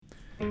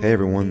Hey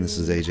everyone, this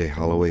is AJ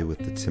Holloway with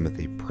the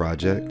Timothy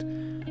Project.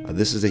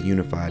 This is a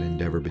unified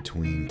endeavor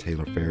between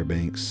Taylor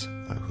Fairbanks,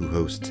 who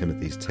hosts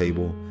Timothy's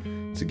Table.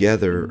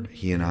 Together,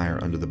 he and I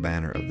are under the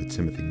banner of the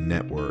Timothy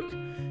Network,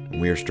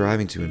 and we are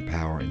striving to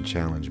empower and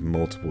challenge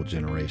multiple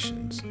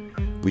generations.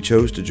 We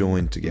chose to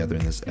join together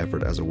in this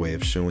effort as a way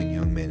of showing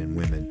young men and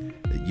women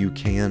that you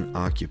can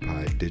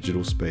occupy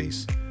digital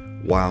space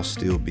while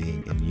still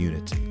being in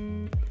unity.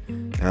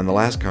 Now, in the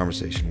last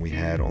conversation we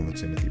had on the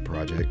Timothy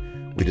Project,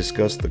 we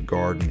discussed the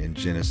garden in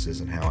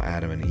Genesis and how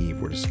Adam and Eve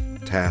were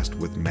tasked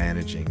with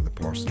managing the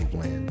parcel of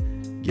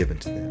land given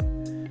to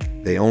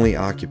them. They only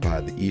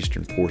occupied the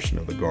eastern portion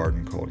of the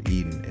garden called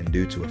Eden, and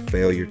due to a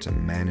failure to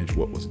manage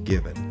what was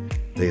given,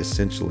 they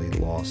essentially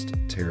lost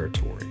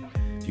territory.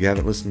 If you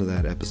haven't listened to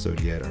that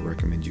episode yet, I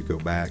recommend you go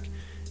back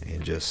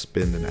and just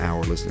spend an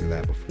hour listening to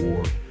that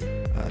before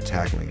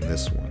tackling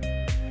this one.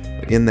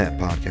 But in that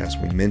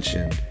podcast, we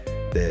mentioned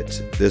that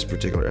this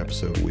particular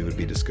episode we would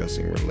be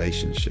discussing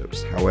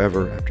relationships.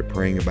 However, after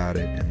praying about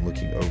it and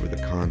looking over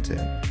the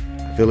content,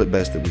 I feel it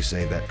best that we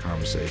save that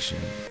conversation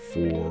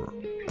for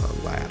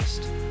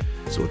last.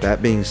 So with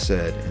that being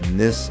said, in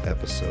this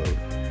episode,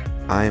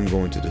 I am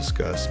going to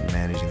discuss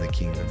managing the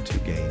kingdom to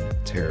gain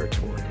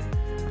territory.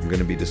 I'm going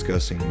to be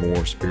discussing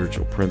more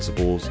spiritual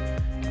principles,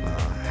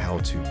 how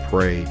to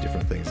pray,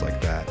 different things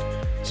like that.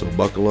 So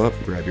buckle up,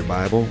 grab your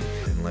Bible,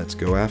 and let's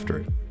go after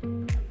it.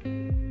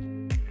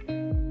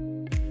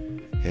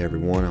 Hey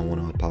everyone, I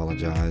want to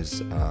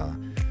apologize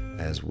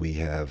as we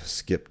have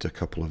skipped a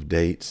couple of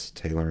dates,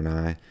 Taylor and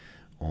I,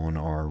 on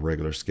our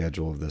regular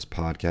schedule of this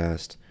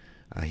podcast.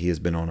 He has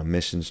been on a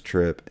missions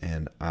trip,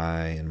 and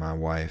I and my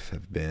wife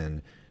have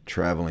been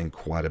traveling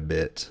quite a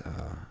bit,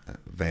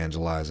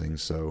 evangelizing,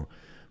 so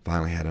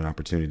finally had an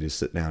opportunity to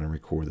sit down and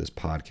record this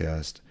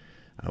podcast.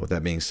 With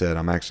that being said,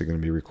 I'm actually going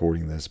to be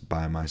recording this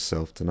by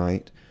myself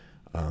tonight.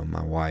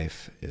 My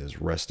wife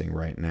is resting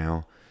right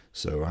now,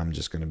 so I'm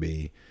just going to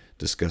be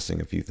discussing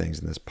a few things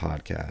in this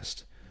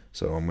podcast.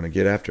 So I'm going to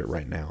get after it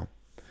right now.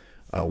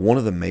 One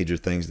of the major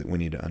things that we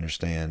need to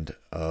understand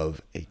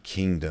of a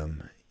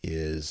kingdom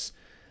is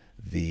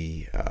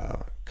the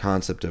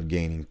concept of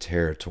gaining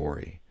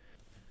territory.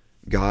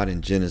 God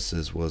in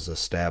Genesis was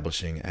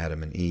establishing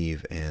Adam and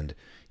Eve and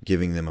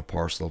giving them a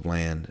parcel of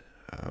land,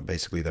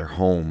 basically their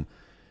home,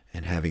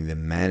 and having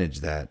them manage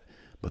that.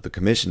 But the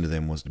commission to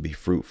them was to be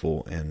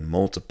fruitful and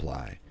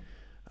multiply.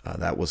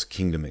 That was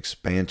kingdom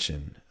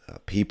expansion.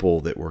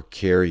 People that were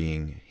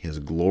carrying his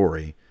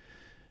glory,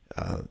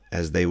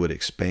 as they would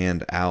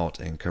expand out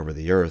and cover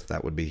the earth,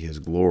 that would be his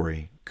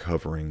glory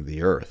covering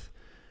the earth.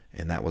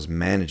 And that was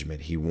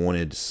management. He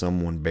wanted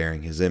someone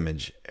bearing his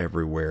image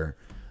everywhere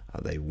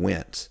they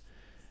went.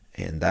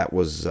 And that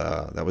was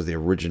the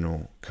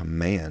original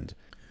command.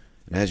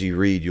 And as you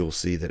read, you'll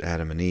see that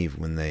Adam and Eve,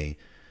 when they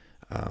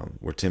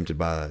were tempted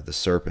by the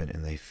serpent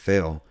and they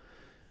fell,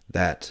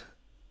 that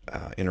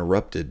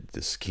interrupted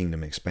this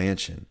kingdom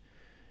expansion.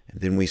 And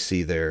then we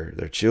see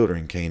their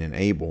children, Cain and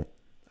Abel.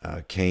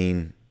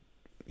 Cain,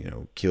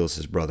 kills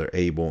his brother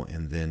Abel,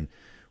 and then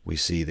we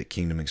see that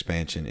kingdom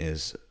expansion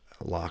is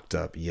locked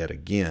up yet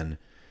again.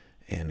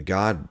 And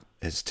God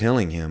is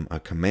telling him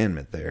a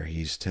commandment there.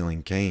 He's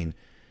telling Cain,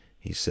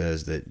 he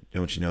says that,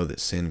 don't you know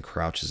that sin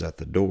crouches at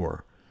the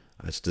door?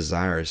 Its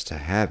desire is to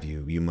have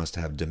you. You must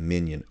have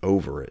dominion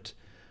over it.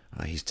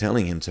 He's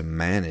telling him to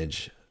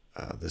manage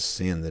the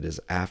sin that is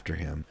after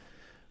him.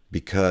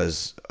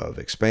 Because of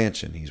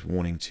expansion, he's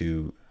wanting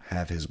to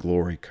have his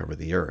glory cover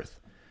the earth.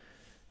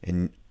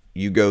 And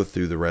you go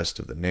through the rest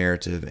of the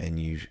narrative and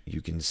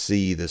you can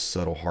see this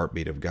subtle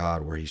heartbeat of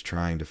God where he's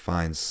trying to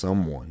find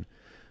someone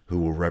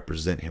who will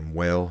represent him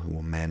well, who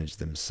will manage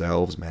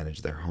themselves,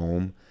 manage their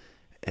home,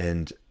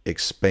 and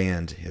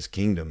expand his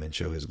kingdom and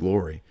show his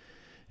glory.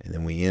 And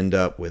then we end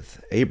up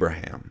with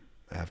Abraham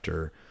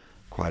after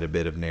quite a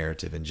bit of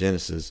narrative in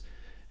Genesis.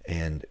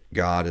 And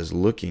God is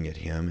looking at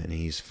him, and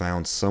he's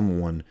found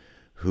someone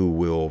who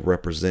will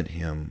represent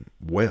him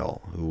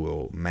well, who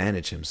will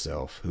manage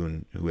himself,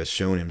 who has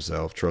shown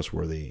himself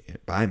trustworthy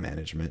by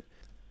management.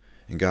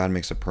 And God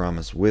makes a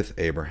promise with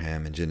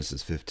Abraham in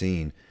Genesis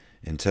 15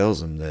 and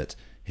tells him that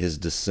his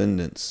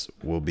descendants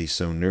will be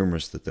so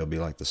numerous that they'll be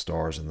like the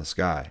stars in the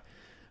sky.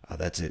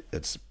 That's it.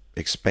 It's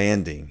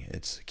expanding.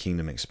 It's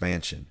kingdom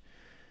expansion.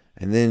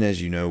 And then,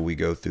 as you know, we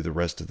go through the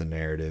rest of the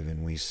narrative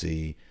and we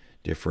see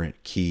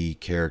different key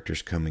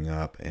characters coming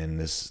up, and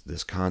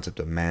this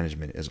concept of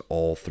management is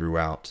all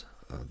throughout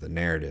the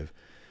narrative.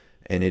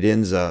 And it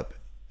ends up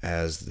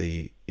as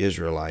the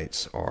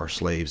Israelites are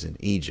slaves in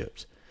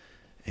Egypt,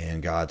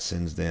 and God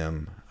sends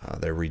them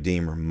their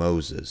Redeemer,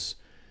 Moses.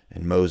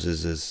 And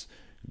Moses is,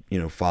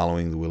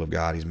 following the will of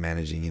God. He's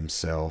managing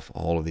himself,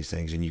 all of these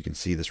things, and you can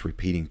see this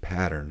repeating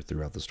pattern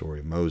throughout the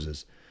story of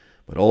Moses.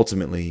 But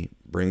ultimately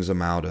brings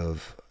them out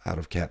of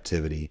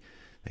captivity.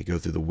 They go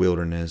through the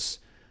wilderness.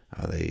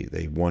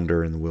 They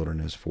wander in the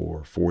wilderness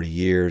for 40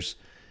 years,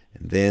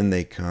 and then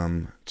they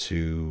come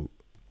to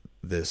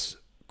this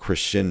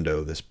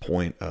crescendo, this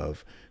point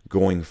of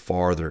going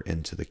farther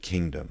into the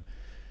kingdom.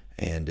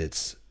 And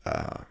it's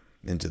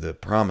into the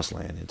promised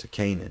land, into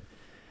Canaan.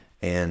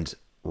 And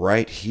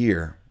right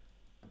here,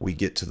 we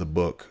get to the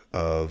book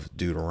of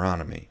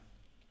Deuteronomy.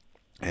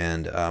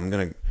 And I'm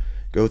going to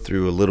go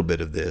through a little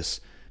bit of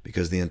this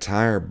because the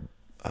entire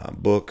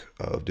book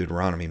of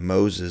Deuteronomy,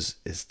 Moses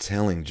is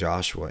telling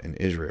Joshua and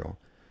Israel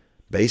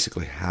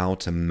basically how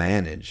to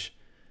manage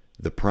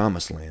the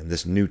promised land,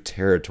 this new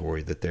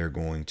territory that they're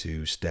going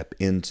to step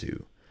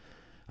into.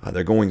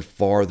 They're going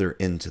farther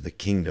into the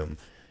kingdom,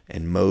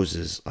 and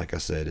Moses, like I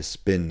said, is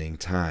spending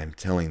time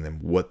telling them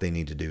what they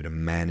need to do to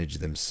manage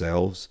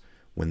themselves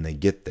when they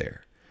get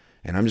there.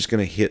 And I'm just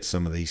going to hit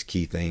some of these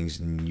key things,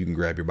 and you can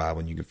grab your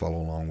Bible and you can follow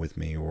along with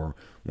me or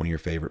one of your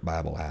favorite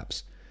Bible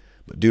apps.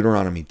 But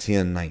Deuteronomy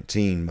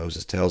 10:19,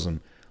 Moses tells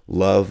them,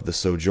 "Love the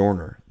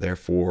sojourner,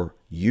 therefore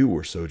you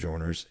were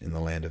sojourners in the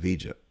land of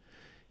Egypt."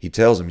 He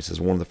tells them, he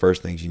says, one of the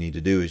first things you need to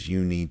do is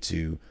you need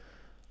to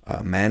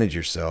manage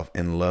yourself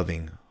in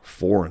loving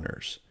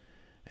foreigners.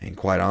 And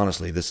quite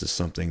honestly, this is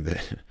something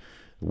that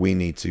we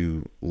need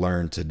to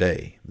learn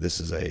today. This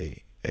is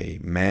a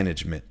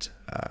management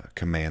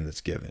command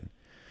that's given.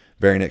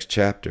 Very next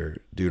chapter,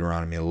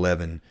 Deuteronomy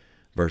 11,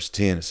 verse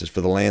 10, it says,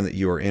 "For the land that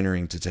you are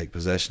entering to take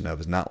possession of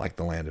is not like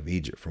the land of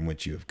Egypt from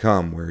which you have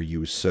come, where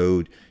you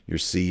sowed your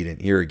seed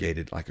and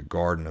irrigated like a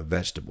garden of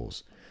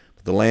vegetables.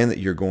 But the land that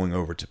you're going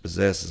over to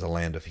possess is a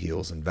land of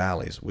hills and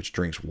valleys, which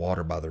drinks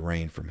water by the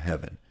rain from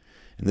heaven."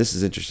 And this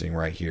is interesting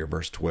right here,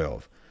 verse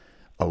 12.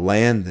 "A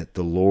land that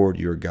the Lord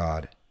your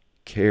God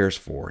cares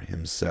for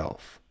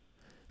himself.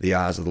 The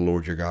eyes of the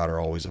Lord your God are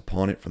always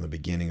upon it from the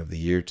beginning of the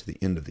year to the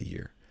end of the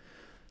year."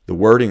 The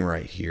wording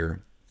right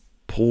here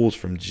pulls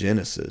from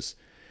Genesis,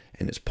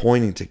 and it's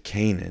pointing to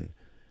Canaan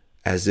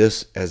as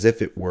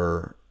if it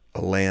were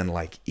a land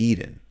like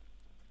Eden,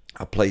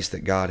 a place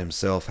that God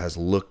himself has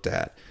looked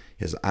at.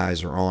 His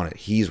eyes are on it.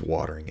 He's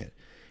watering it.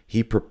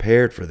 He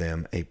prepared for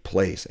them a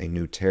place, a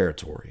new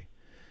territory.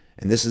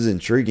 And this is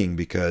intriguing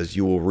because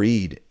you will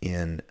read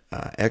in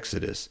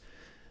Exodus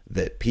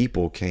that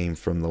people came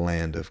from the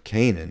land of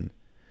Canaan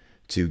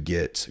to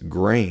get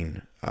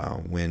grain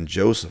when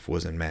Joseph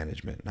was in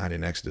management. Not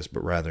in Exodus,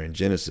 but rather in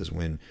Genesis.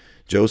 When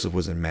Joseph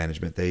was in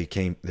management, there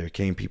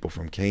came people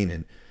from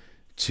Canaan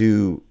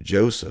to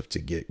Joseph to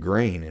get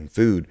grain and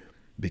food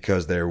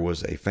because there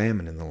was a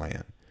famine in the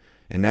land.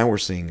 And now we're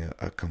seeing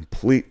a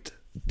complete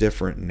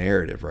different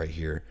narrative right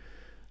here.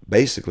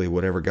 Basically,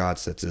 whatever God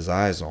sets his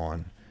eyes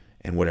on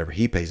and whatever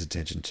he pays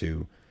attention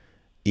to,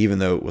 even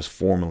though it was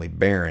formerly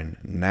barren,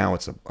 now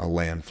it's a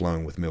land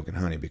flowing with milk and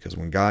honey, because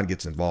when God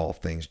gets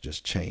involved, things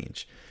just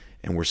change.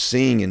 And we're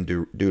seeing in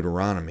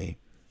Deuteronomy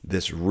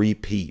this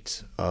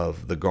repeat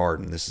of the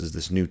garden. This is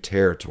this new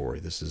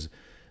territory. This is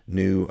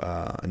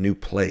a new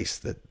place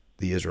that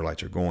the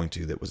Israelites are going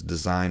to that was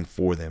designed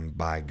for them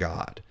by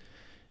God.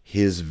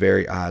 His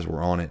very eyes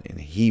were on it, and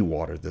he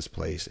watered this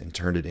place and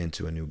turned it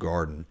into a new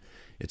garden.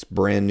 It's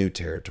brand new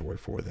territory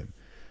for them.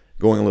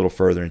 Going a little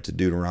further into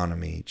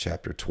Deuteronomy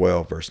chapter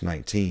 12, verse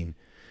 19,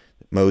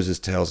 Moses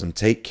tells them,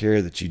 "Take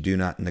care that you do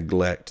not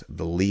neglect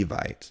the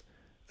Levite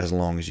as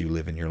long as you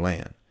live in your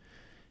land."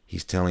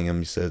 He's telling them,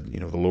 he said,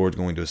 the Lord's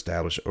going to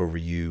establish over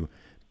you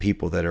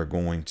people that are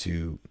going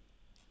to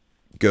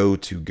go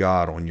to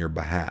God on your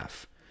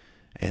behalf.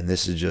 And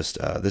this is just,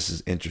 this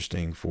is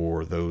interesting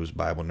for those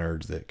Bible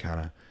nerds that kind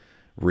of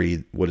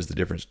read what is the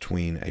difference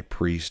between a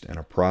priest and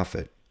a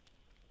prophet.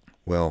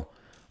 Well,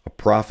 a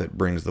prophet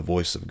brings the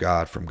voice of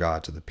God from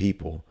God to the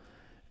people,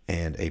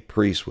 and a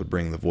priest would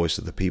bring the voice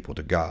of the people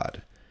to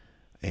God.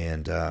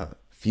 And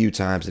few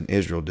times in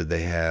Israel did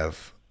they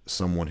have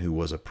someone who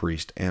was a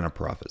priest and a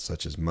prophet,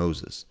 such as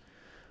Moses.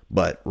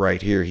 But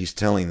right here, he's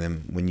telling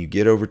them, when you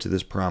get over to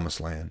this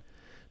promised land,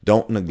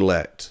 don't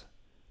neglect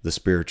the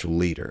spiritual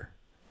leader.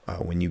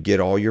 When you get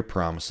all your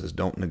promises,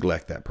 don't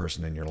neglect that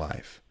person in your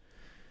life.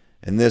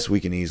 And this we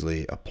can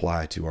easily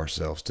apply to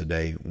ourselves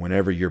today.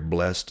 Whenever you're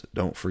blessed,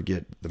 don't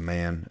forget the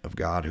man of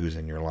God who's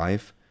in your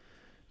life.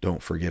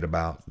 Don't forget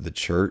about the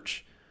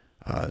church.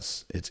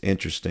 It's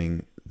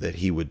interesting that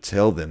he would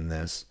tell them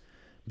this,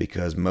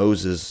 because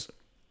Moses,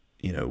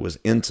 was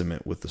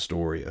intimate with the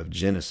story of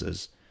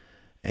Genesis,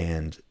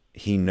 and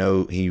he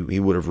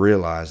would have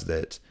realized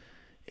that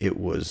it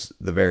was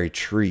the very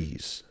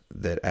trees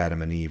that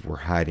Adam and Eve were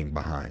hiding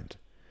behind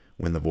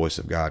when the voice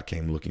of God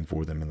came looking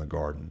for them in the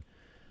garden.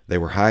 They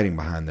were hiding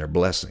behind their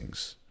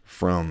blessings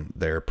from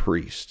their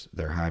priest,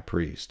 their high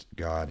priest,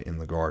 God in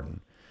the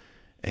garden.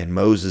 And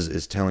Moses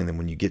is telling them,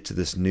 when you get to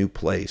this new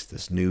place,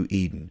 this new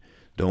Eden,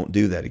 don't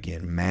do that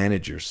again.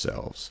 Manage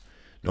yourselves.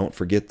 Don't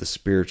forget the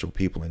spiritual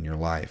people in your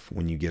life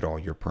when you get all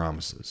your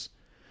promises.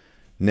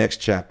 Next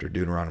chapter,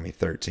 Deuteronomy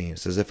 13, it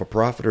says, "If a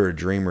prophet or a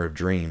dreamer of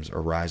dreams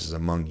arises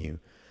among you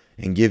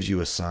and gives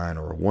you a sign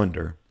or a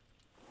wonder,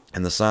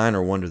 and the sign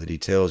or wonder that he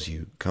tells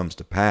you comes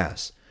to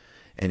pass,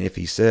 and if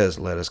he says,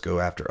 'Let us go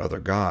after other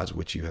gods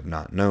which you have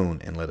not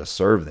known, and let us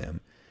serve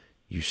them,'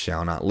 you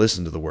shall not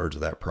listen to the words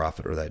of that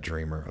prophet or that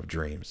dreamer of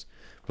dreams.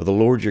 For the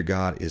Lord your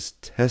God is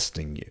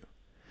testing you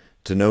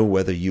to know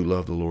whether you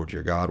love the Lord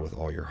your God with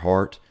all your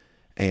heart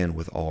and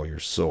with all your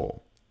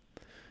soul."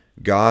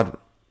 God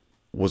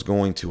was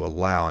going to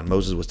allow, and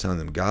Moses was telling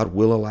them, God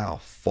will allow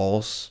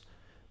false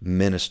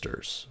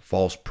ministers,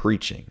 false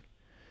preaching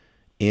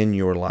in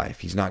your life.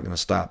 He's not going to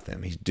stop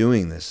them. He's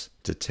doing this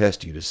to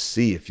test you, to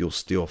see if you'll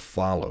still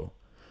follow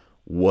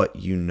what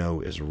you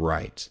know is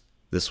right.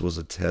 This was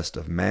a test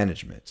of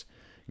management.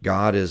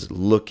 God is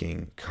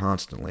looking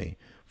constantly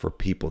for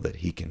people that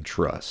he can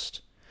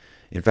trust.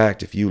 In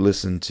fact, if you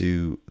listen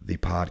to the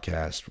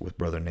podcast with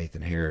Brother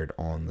Nathan Herod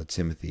on the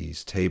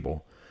Timothy's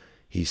Table,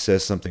 he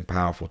says something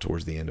powerful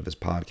towards the end of his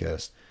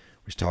podcast.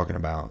 He's talking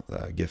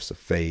about gifts of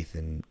faith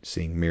and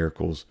seeing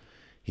miracles.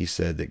 He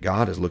said that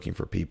God is looking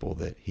for people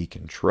that he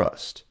can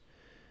trust.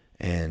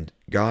 And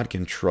God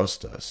can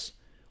trust us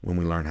when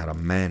we learn how to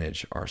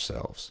manage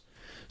ourselves.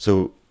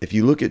 So if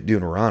you look at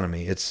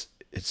Deuteronomy, it's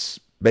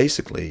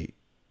basically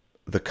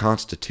the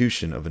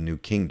constitution of a new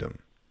kingdom.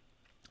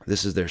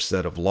 This is their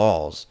set of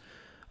laws.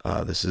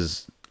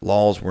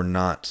 Laws were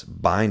not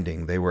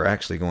binding. They were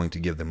actually going to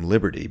give them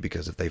liberty,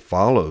 because if they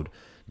followed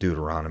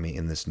Deuteronomy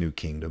in this new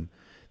kingdom,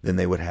 then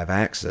they would have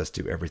access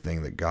to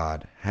everything that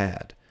God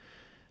had.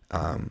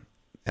 And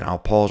I'll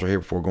pause right here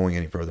before going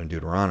any further in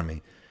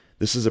Deuteronomy.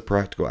 This is a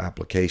practical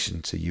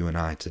application to you and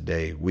I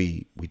today.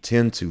 We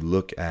tend to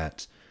look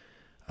at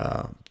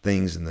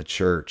things in the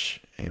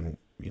church, and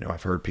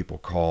I've heard people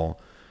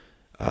call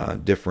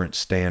different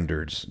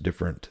standards,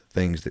 different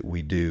things that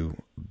we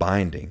do,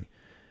 binding.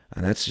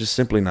 And that's just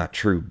simply not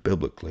true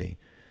biblically.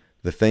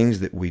 The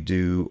things that we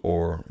do,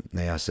 or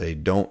may I say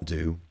don't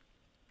do,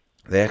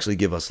 they actually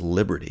give us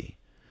liberty.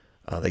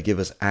 They give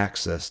us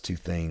access to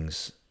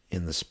things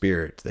in the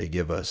Spirit. They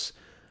give us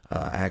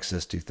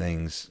access to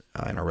things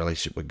in our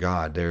relationship with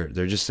God. They're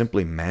just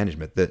simply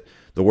management. That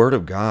the Word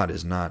of God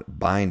is not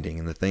binding,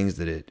 and the things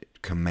that it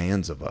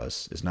commands of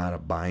us is not a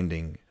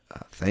binding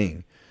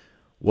thing.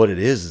 What it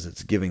is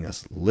it's giving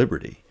us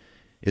liberty.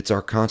 It's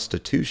our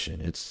constitution.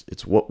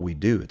 It's what we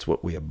do. It's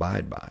what we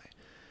abide by.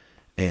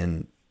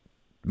 And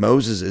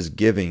Moses is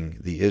giving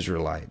the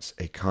Israelites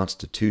a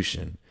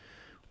constitution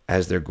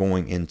as they're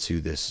going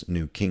into this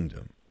new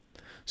kingdom.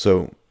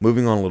 So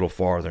moving on a little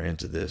farther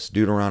into this,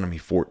 Deuteronomy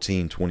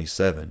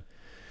 14:27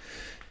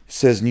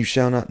 says, "And you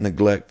shall not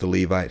neglect the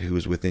Levite who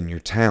is within your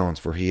towns,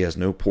 for he has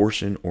no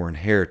portion or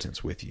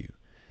inheritance with you.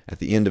 At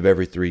the end of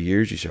every 3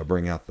 years you shall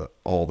bring out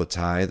all the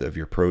tithe of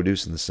your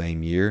produce in the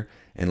same year,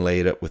 and lay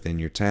it up within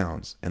your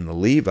towns. And the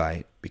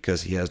Levite,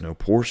 because he has no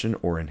portion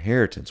or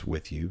inheritance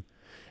with you,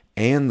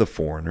 and the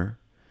foreigner,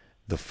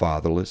 the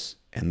fatherless,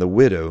 and the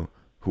widow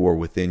who are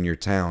within your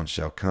towns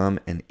shall come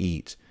and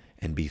eat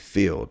and be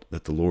filled,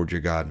 that the Lord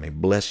your God may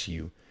bless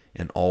you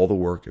in all the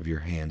work of your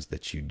hands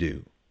that you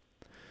do."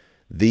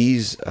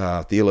 These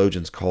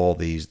theologians call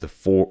these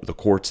the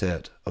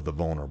quartet of the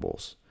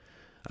vulnerables.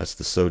 That's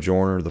the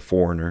sojourner, the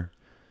foreigner,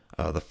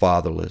 the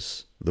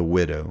fatherless, the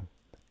widow,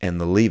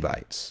 and the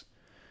Levites.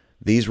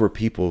 These were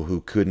people who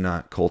could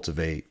not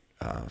cultivate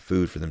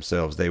food for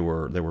themselves. They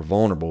were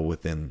vulnerable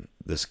within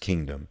this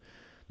kingdom.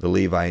 The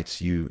Levites,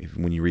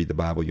 when you read the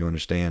Bible, you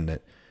understand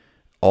that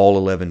all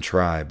 11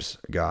 tribes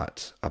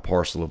got a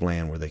parcel of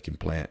land where they can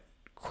plant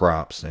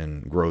crops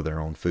and grow their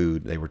own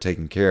food. They were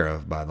taken care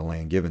of by the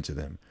land given to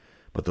them.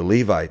 But the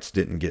Levites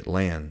didn't get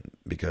land,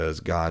 because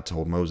God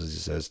told Moses, he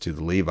says to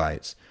the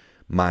Levites,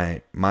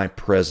 my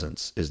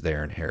presence is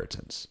their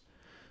inheritance.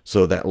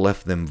 So that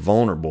left them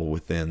vulnerable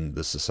within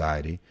the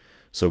society.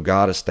 So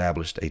God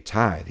established a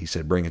tithe. He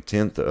said, bring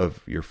 1/10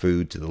 of your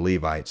food to the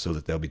Levites so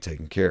that they'll be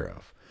taken care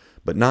of.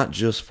 But not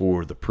just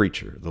for the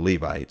preacher, the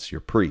Levites,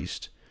 your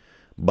priest,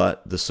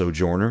 but the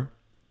sojourner,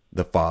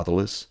 the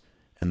fatherless,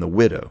 and the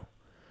widow.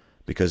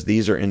 Because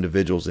these are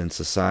individuals in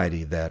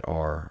society that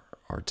are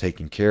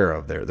taken care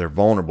of. They're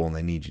vulnerable, and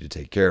they need you to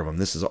take care of them.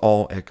 This is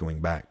all echoing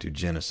back to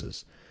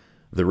Genesis.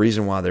 The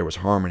reason why there was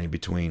harmony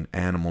between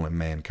animal and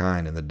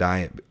mankind, and the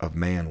diet of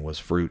man was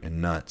fruit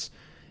and nuts,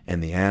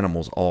 and the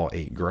animals all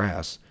ate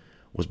grass,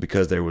 was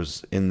because there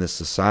was, in this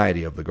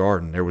society of the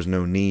garden, there was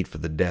no need for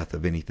the death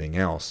of anything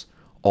else.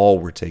 All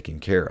were taken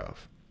care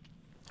of.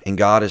 And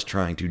God is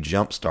trying to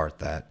jumpstart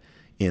that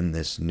in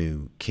this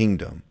new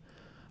kingdom.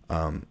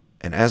 And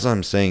as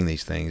I'm saying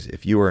these things,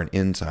 if you are an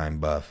end time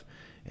buff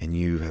and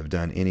you have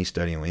done any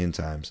study on end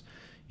times,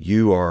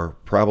 you are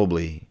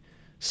probably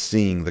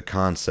seeing the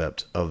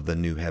concept of the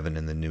new heaven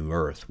and the new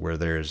earth, where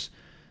there's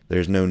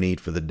no need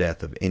for the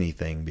death of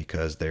anything,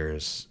 because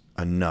there's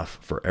enough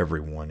for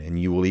everyone. And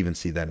you will even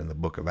see that in the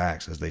book of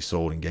Acts, as they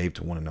sold and gave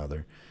to one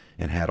another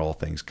and had all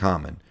things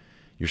common.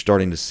 You're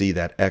starting to see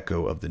that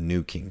echo of the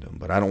new kingdom.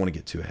 But I don't want to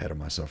get too ahead of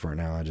myself right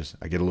now.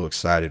 I get a little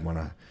excited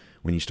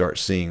when you start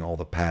seeing all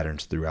the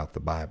patterns throughout the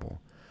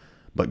Bible.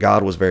 But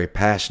God was very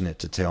passionate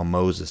to tell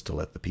Moses to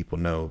let the people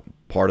know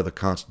part of the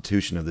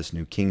constitution of this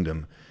new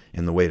kingdom,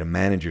 and the way to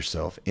manage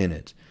yourself in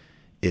it,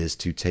 is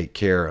to take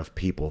care of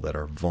people that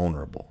are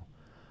vulnerable.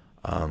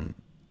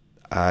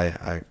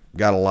 I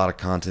got a lot of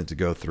content to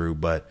go through,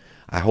 but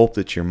I hope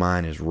that your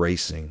mind is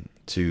racing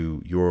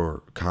to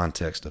your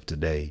context of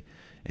today,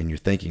 and you're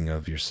thinking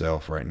of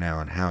yourself right now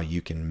and how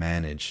you can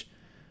manage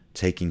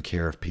taking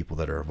care of people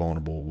that are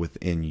vulnerable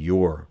within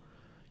your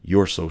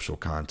your social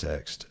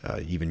context,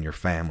 even your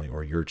family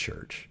or your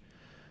church.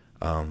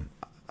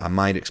 I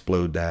might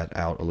explode that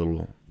out a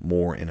little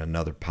more in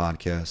another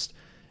podcast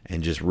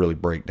and just really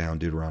break down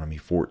Deuteronomy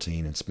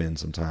 14 and spend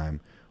some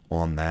time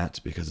on that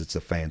because it's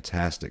a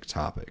fantastic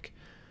topic.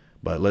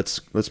 But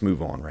let's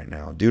move on right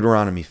now.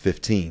 Deuteronomy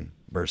 15,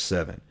 verse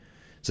 7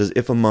 says,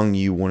 "If among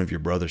you one of your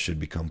brothers should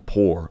become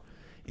poor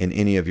in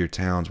any of your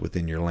towns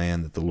within your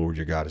land that the Lord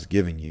your God is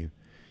giving you,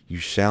 you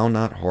shall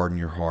not harden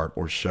your heart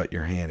or shut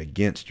your hand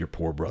against your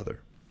poor brother,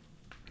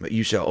 but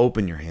you shall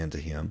open your hand to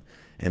him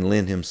and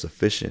lend him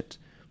sufficient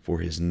for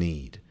his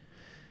need.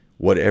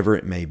 Whatever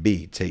it may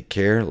be, take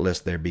care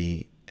lest there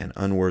be an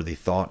unworthy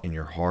thought in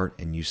your heart,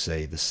 and you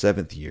say, the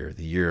 7th year,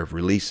 the year of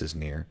release is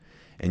near,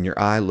 and your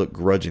eye look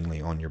grudgingly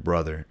on your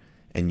brother,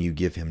 and you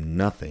give him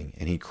nothing,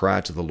 and he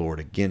cry to the Lord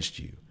against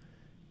you.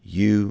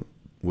 You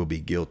will be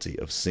guilty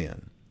of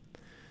sin."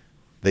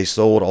 They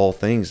sold all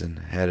things and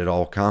had it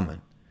all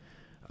common.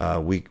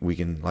 We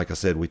can, like I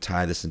said, we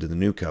tie this into the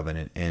new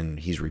covenant, and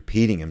he's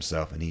repeating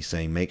himself, and he's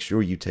saying, make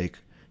sure you take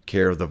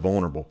care of the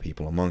vulnerable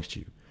people amongst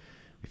you.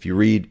 If you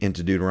read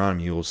into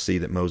Deuteronomy, you will see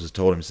that Moses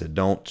told him, he said,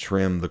 don't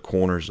trim the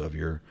corners of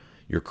your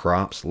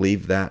crops.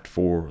 Leave that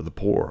for the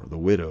poor, the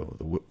widow,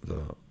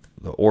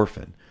 the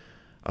orphan,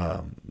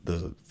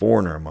 the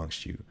foreigner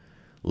amongst you.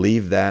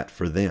 Leave that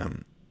for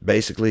them.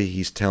 Basically,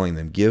 he's telling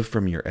them, give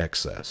from your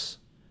excess,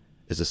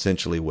 is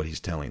essentially what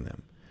he's telling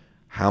them.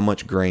 How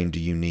much grain do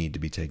you need to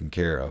be taken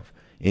care of?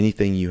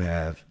 Anything you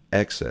have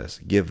excess,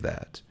 give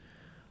that.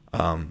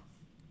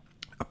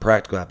 A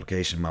practical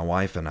application, my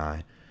wife and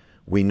I,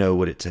 we know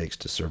what it takes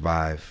to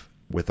survive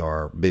with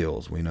our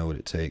bills. We know what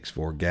it takes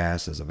for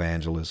gas as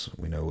evangelists.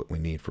 We know what we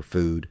need for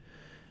food.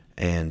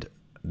 And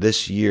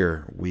this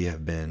year we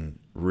have been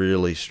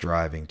really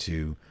striving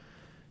to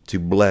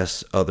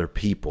bless other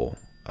people.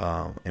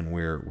 And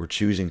we're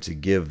choosing to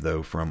give,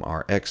 though, from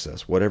our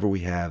excess, whatever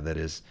we have that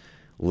is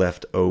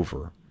left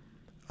over.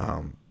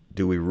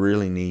 Do we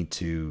really need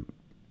to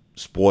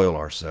spoil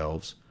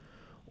ourselves,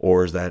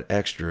 or is that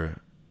extra,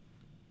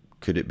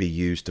 could it be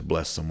used to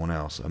bless someone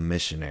else, a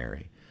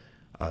missionary,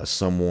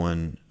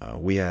 someone?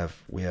 We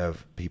have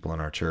people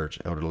in our church,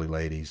 elderly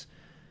ladies,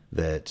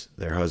 that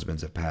their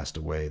husbands have passed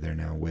away. They're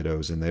now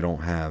widows, and they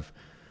don't have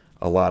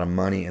a lot of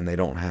money, and they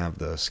don't have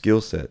the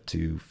skill set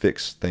to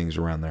fix things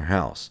around their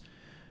house.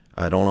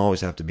 Don't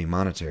always have to be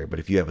monetary, but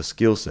if you have a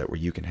skill set where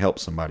you can help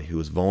somebody who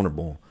is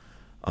vulnerable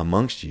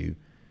amongst you,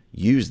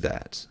 use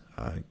that.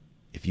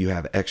 If you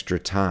have extra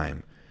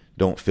time,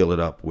 don't fill it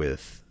up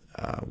with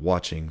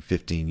watching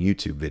 15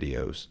 YouTube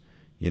videos.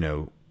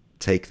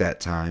 Take that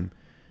time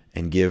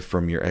and give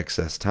from your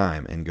excess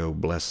time and go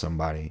bless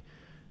somebody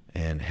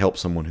and help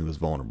someone who is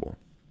vulnerable.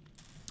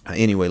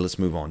 Anyway, let's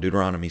move on.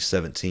 Deuteronomy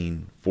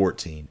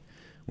 17:14.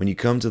 When you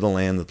come to the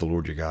land that the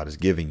Lord your God is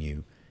giving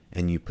you,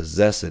 and you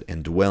possess it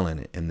and dwell in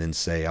it, and then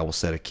say, I will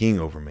set a king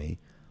over me,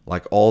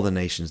 like all the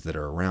nations that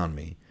are around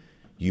me,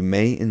 you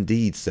may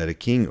indeed set a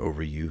king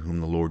over you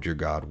whom the Lord your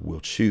God will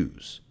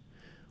choose.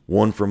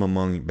 One from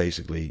among,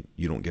 basically,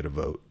 you don't get a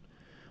vote.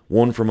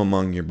 One from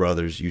among your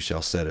brothers you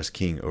shall set as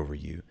king over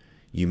you.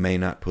 You may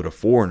not put a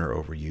foreigner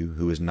over you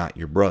who is not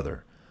your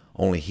brother.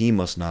 Only he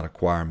must not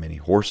acquire many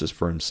horses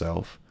for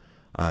himself.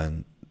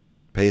 And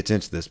pay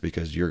attention to this,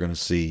 because you're going to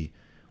see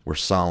where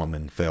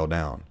Solomon fell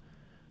down,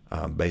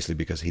 basically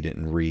because he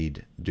didn't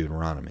read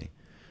Deuteronomy.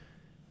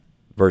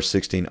 Verse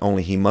 16,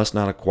 only he must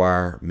not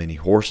acquire many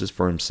horses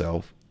for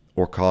himself,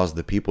 or cause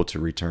the people to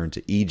return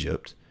to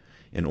Egypt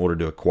in order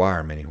to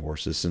acquire many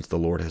horses, since the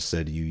Lord has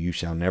said to you, you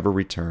shall never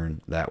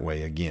return that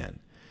way again.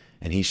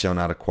 And he shall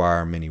not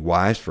acquire many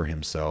wives for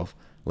himself,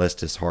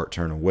 lest his heart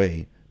turn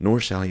away, nor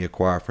shall he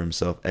acquire for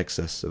himself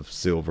excess of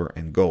silver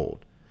and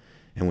gold.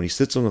 And when he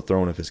sits on the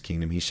throne of his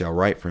kingdom, he shall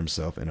write for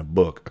himself in a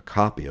book a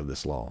copy of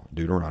this law,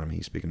 Deuteronomy,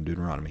 he's speaking of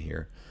Deuteronomy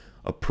here,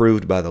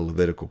 approved by the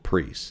Levitical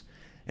priests.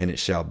 And it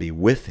shall be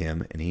with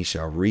him, and he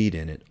shall read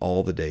in it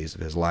all the days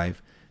of his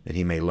life, that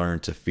he may learn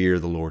to fear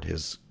the Lord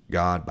his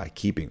God by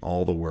keeping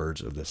all the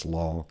words of this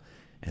law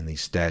and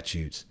these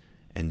statutes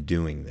and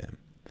doing them,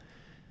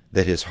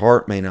 that his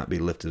heart may not be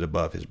lifted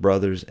above his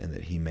brothers, and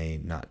that he may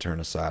not turn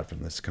aside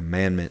from this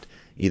commandment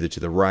either to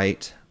the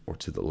right or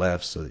to the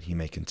left, so that he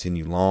may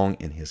continue long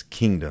in his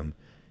kingdom,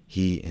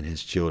 he and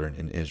his children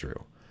in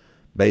Israel.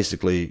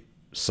 Basically,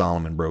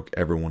 Solomon broke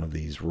every one of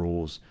these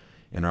rules.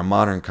 In our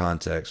modern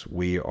context,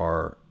 we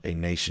are a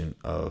nation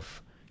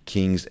of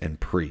kings and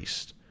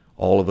priests.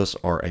 All of us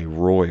are a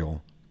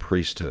royal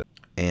priesthood.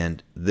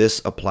 And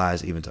this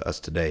applies even to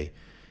us today.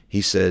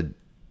 He said,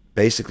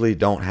 basically,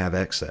 don't have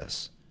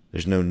excess.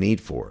 There's no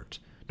need for it.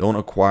 Don't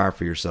acquire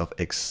for yourself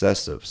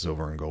excessive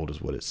silver and gold,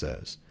 is what it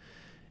says.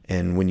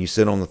 And when you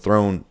sit on the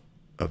throne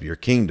of your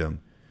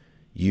kingdom,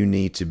 you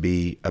need to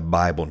be a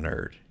Bible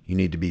nerd. You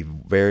need to be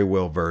very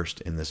well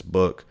versed in this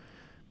book.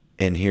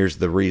 And here's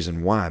the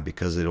reason why,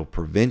 because it'll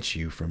prevent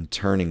you from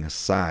turning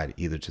aside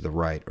either to the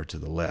right or to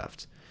the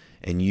left.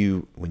 And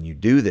when you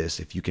do this,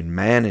 if you can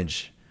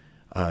manage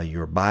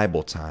your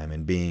Bible time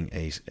and being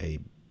a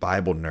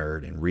Bible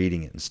nerd and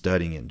reading it and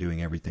studying it and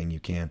doing everything you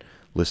can,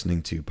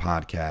 listening to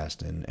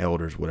podcasts and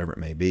elders, whatever it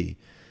may be.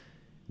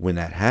 When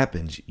that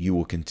happens, you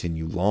will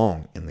continue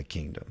long in the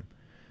kingdom.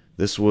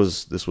 This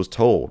was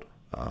told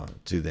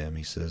to them.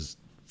 He says,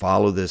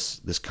 follow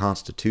this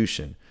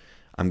constitution.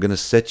 I'm going to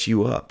set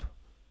you up,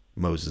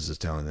 Moses is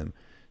telling them,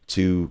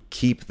 to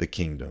keep the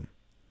kingdom.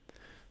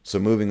 So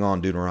moving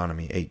on,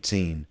 Deuteronomy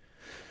 18.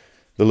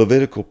 The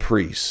Levitical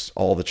priests,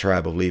 all the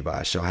tribe of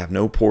Levi, shall have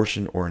no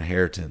portion or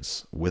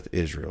inheritance with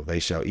Israel. They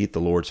shall eat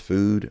the Lord's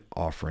food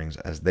offerings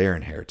as their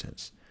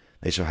inheritance.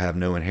 They shall have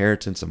no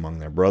inheritance among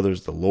their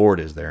brothers. The Lord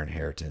is their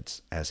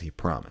inheritance, as he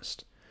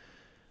promised.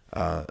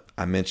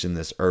 I mentioned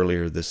this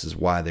earlier. This is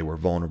why they were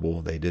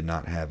vulnerable. They did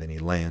not have any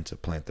land to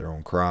plant their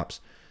own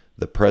crops.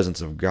 The presence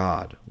of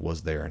God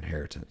was their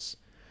inheritance.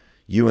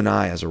 You and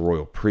I, as a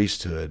royal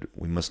priesthood,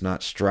 we must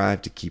not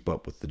strive to keep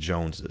up with the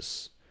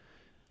Joneses.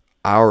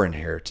 Our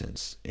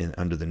inheritance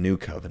under the new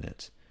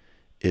covenant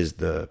is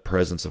the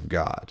presence of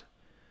God.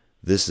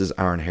 This is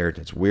our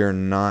inheritance. We are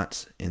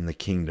not in the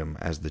kingdom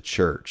as the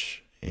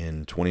church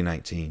in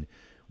 2019.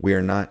 We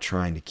are not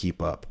trying to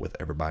keep up with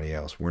everybody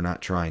else. We're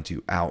not trying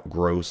to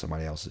outgrow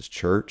somebody else's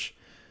church.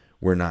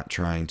 We're not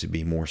trying to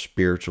be more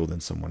spiritual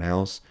than someone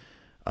else.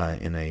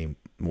 In a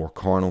more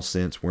carnal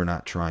sense, we're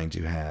not trying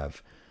to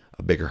have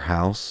a bigger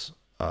house,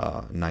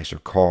 a nicer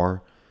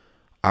car.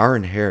 Our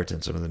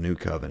inheritance under the new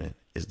covenant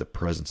is the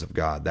presence of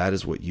God. That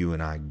is what you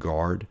and I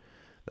guard.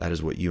 That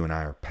is what you and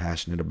I are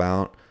passionate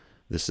about.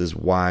 This is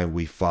why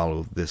we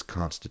follow this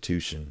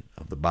constitution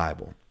of the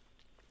Bible.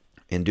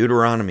 And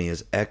Deuteronomy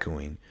is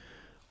echoing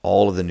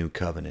all of the new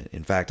covenant.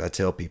 In fact, I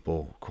tell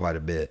people quite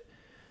a bit,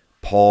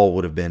 Paul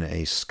would have been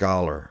a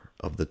scholar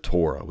of the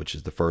Torah, which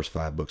is the first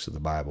 5 books of the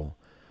Bible.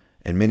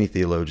 And many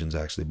theologians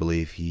actually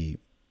believe he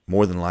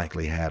more than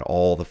likely had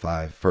all the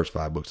first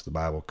five books of the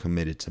Bible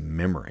committed to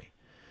memory.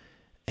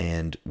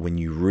 And when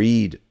you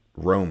read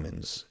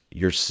Romans,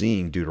 you're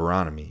seeing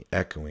Deuteronomy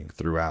echoing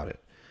throughout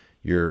it.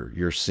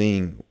 You're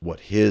seeing what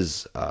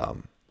his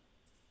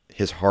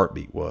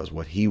heartbeat was,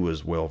 what he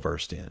was well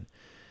versed in.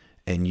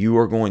 And you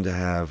are going to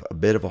have a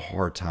bit of a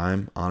hard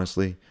time,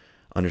 honestly,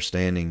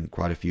 understanding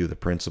quite a few of the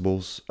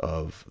principles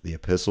of the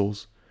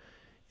epistles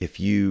if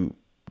you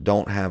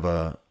don't have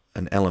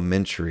an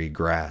elementary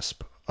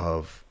grasp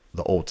of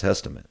the Old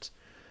Testament.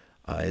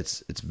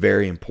 It's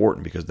very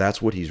important because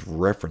that's what he's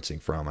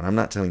referencing from. And I'm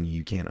not telling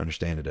you can't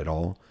understand it at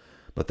all,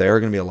 but there are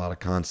going to be a lot of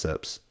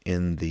concepts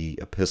in the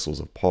epistles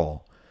of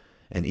Paul,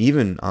 and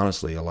even,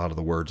 honestly, a lot of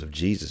the words of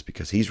Jesus,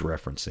 because he's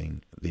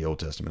referencing the Old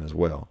Testament as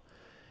well.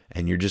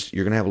 And you're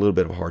going to have a little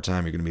bit of a hard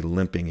time. You're going to be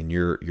limping, and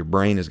your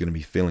brain is going to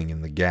be filling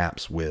in the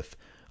gaps with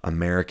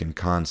American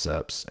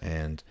concepts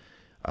and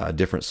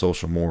different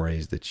social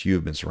mores that you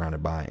have been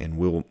surrounded by, and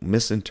will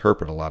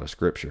misinterpret a lot of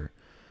Scripture.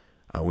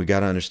 We got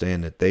to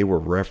understand that they were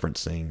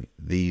referencing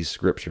these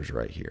scriptures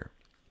right here.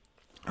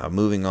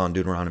 Moving on,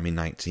 Deuteronomy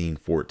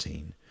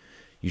 19:14.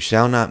 You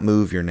shall not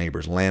move your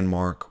neighbor's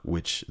landmark,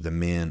 which the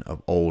men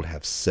of old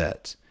have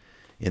set,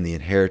 in the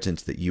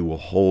inheritance that you will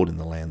hold in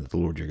the land that the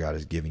Lord your God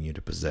is giving you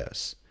to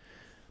possess.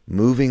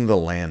 Moving the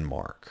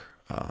landmark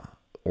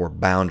or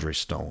boundary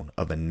stone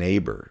of a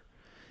neighbor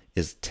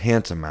is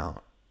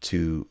tantamount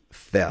to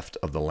theft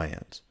of the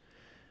land.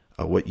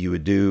 What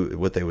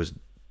they was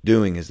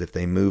doing is if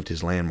they moved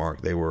his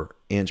landmark, they were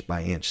inch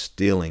by inch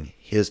stealing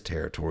his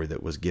territory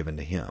that was given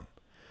to him.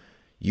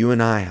 You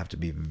and I have to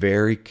be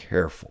very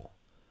careful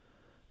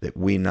that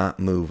we not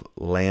move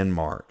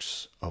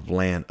landmarks of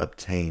land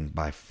obtained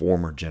by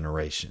former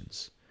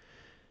generations.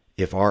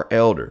 If our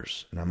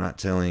elders, and I'm not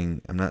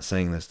saying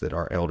this that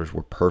our elders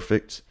were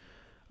perfect,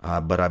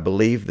 but I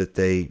believe that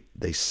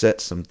they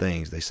set some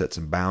things, they set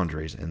some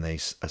boundaries, and they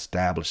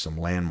established some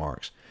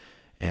landmarks.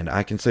 And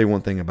I can say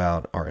one thing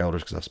about our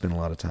elders because I've spent a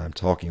lot of time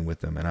talking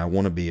with them, and I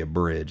want to be a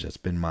bridge. That's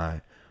been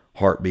my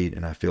heartbeat,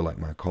 and I feel like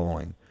my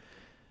calling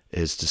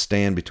is to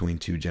stand between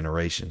two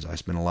generations. I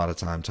spend a lot of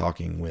time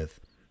talking with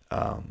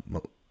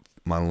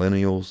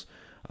millennials,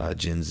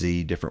 Gen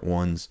Z, different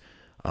ones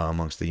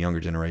amongst the younger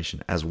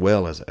generation, as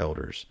well as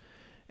elders.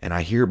 And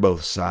I hear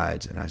both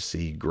sides, and I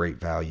see great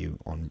value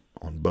on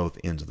both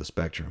ends of the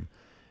spectrum.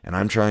 And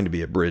I'm trying to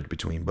be a bridge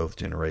between both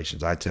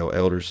generations. I tell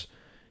elders,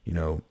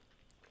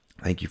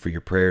 thank you for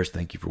your prayers.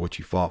 Thank you for what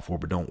you fought for,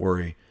 but don't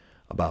worry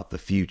about the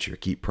future.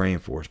 Keep praying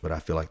for us, but I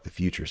feel like the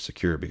future is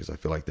secure because I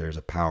feel like there's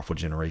a powerful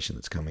generation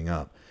that's coming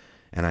up.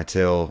 And I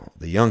tell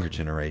the younger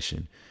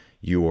generation,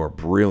 you are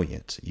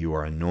brilliant. You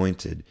are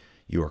anointed.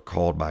 You are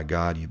called by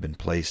God. You've been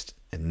placed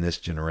in this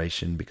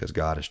generation because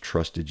God has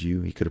trusted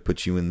you. He could have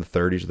put you in the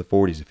 30s or the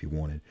 40s if he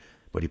wanted,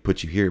 but he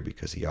put you here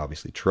because he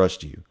obviously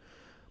trusts you.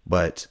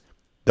 But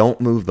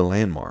don't move the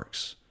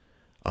landmarks.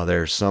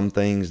 There are some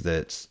things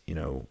that,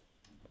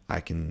 I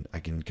can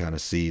kind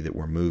of see that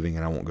we're moving,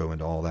 and I won't go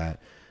into all that.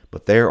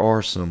 But there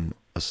are some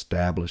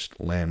established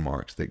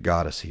landmarks that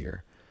got us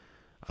here.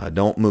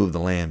 Don't move the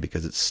land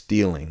because it's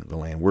stealing the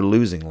land. We're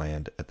losing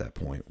land at that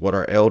point. What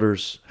our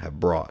elders have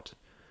brought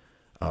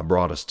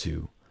us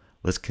to,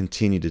 let's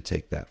continue to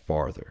take that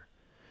farther.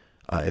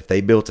 If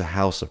they built a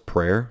house of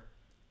prayer,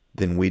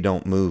 then we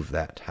don't move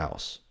that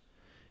house.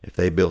 If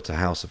they built a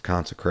house of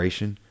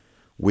consecration,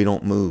 we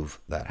don't move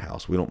that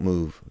house. We don't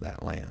move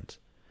that land.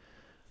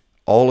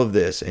 All of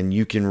this, and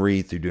you can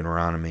read through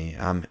Deuteronomy.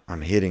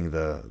 I'm hitting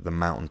the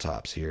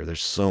mountaintops here.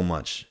 There's so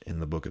much in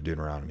the book of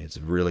Deuteronomy. It's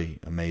a really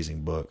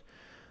amazing book.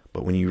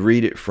 But when you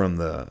read it from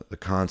the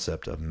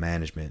concept of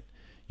management,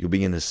 you'll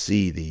begin to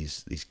see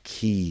these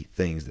key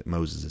things that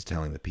Moses is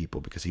telling the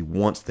people, because he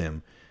wants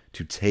them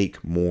to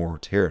take more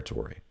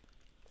territory.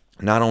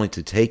 Not only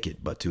to take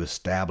it, but to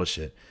establish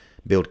it,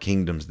 build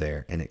kingdoms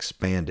there, and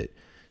expand it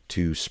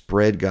to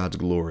spread God's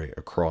glory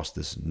across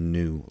this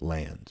new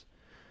land.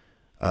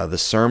 The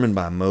sermon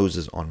by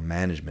Moses on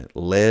management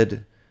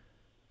led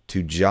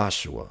to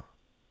Joshua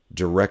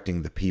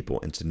directing the people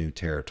into new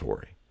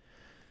territory.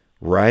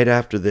 Right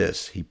after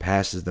this, he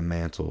passes the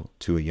mantle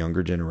to a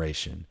younger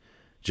generation,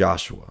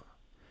 Joshua.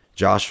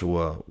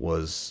 Joshua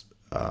was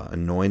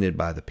anointed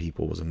by the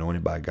people, was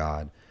anointed by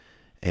God,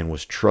 and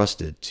was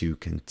trusted to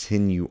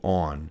continue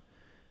on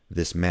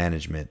this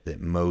management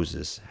that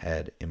Moses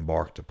had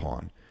embarked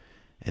upon.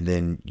 And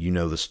then you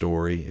know the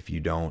story. If you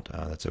don't,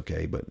 that's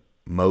okay. But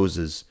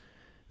Moses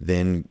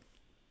then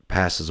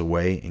passes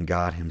away, and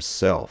God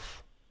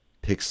himself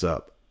picks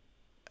up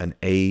an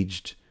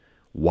aged,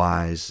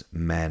 wise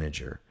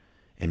manager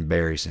and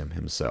buries him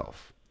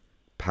himself.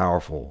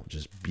 Powerful,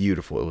 just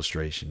beautiful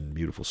illustration,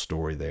 beautiful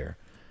story there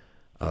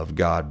of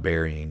God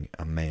burying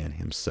a man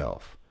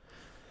himself.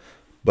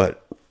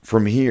 But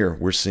from here,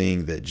 we're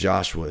seeing that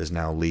Joshua is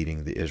now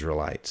leading the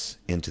Israelites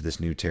into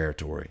this new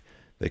territory.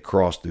 They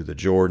cross through the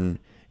Jordan,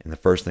 and the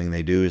first thing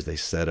they do is they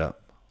set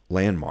up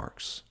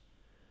landmarks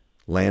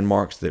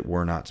that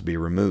were not to be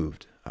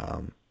removed.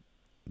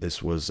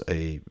 This was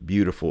a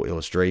beautiful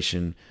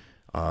illustration,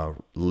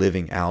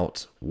 living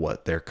out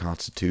what their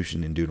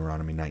constitution in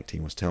Deuteronomy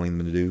 19 was telling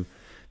them to do.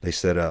 They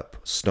set up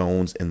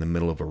stones in the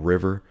middle of a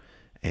river,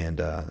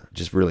 and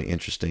just really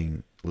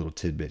interesting little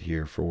tidbit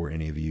here for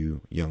any of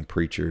you young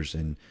preachers,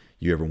 and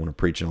you ever want to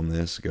preach on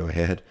this, go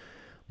ahead.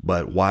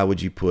 But why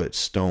would you put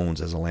stones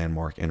as a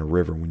landmark in a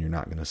river when you're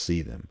not going to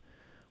see them?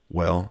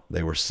 Well,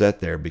 they were set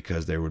there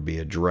because there would be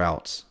a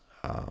drought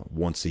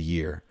once a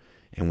year,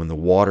 and when the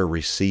water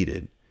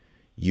receded,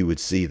 you would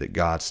see that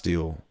God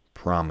still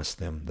promised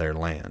them their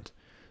land.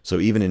 So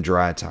even in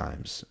dry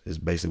times, is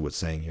basically what's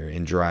saying here.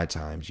 In dry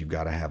times, you've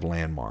got to have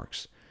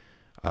landmarks.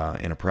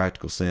 In a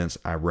practical sense,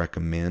 I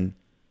recommend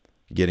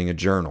getting a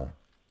journal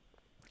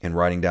and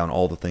writing down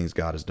all the things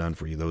God has done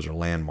for you. Those are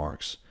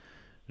landmarks.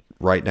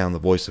 Write down the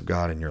voice of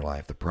God in your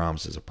life, the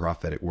promises, a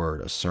prophetic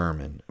word, a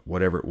sermon,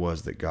 whatever it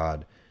was that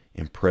God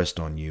impressed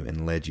on you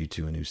and led you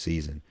to a new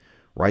season.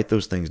 Write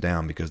those things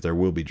down, because there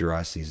will be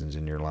dry seasons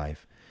in your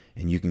life,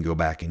 and you can go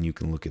back and you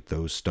can look at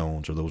those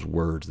stones or those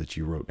words that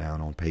you wrote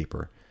down on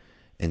paper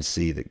and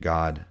see that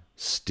God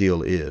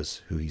still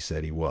is who he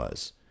said he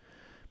was.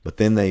 But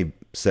then they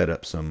set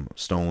up some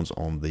stones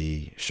on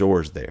the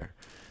shores there,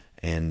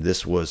 and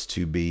this was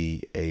to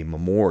be a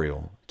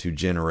memorial to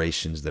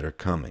generations that are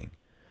coming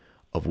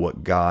of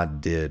what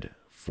God did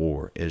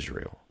for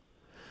Israel.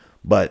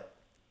 But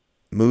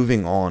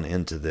moving on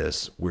into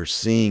this, we're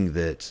seeing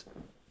that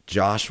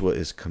Joshua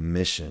is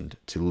commissioned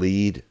to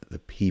lead the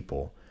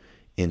people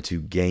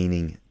into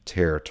gaining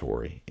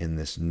territory in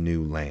this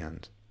new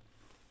land.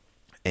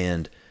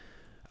 And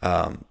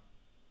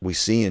we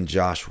see in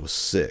Joshua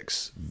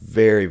 6,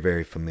 very,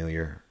 very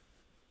familiar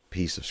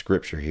piece of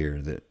scripture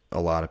here that a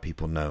lot of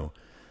people know.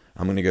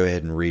 I'm going to go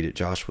ahead and read it.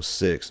 Joshua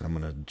 6, I'm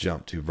going to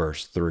jump to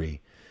verse 3.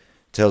 It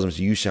tells them,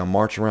 "You shall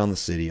march around the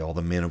city, all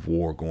the men of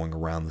war going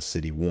around the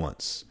city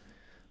once.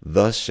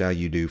 Thus shall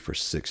you do for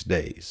 6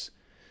 days.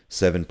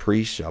 7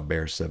 priests shall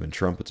bear 7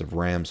 trumpets of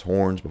ram's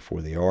horns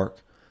before the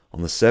ark.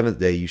 On the 7th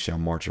day you shall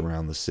march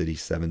around the city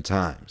 7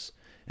 times,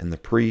 and the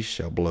priests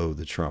shall blow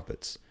the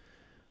trumpets."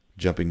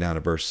 Jumping down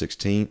to verse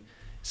 16, it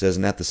says,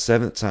 "And at the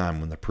 7th time,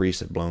 when the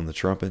priests had blown the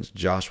trumpets,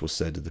 Joshua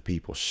said to the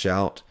people,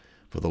 'Shout,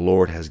 for the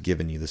Lord has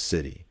given you the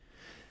city.'"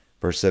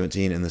 Verse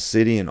 17, "And the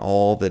city and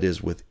all that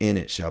is within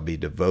it shall be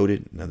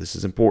devoted." Now this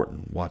is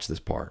important. Watch this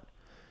part.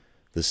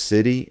 "The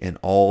city and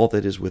all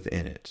that is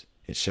within it,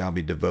 it shall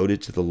be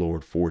devoted to the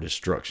Lord for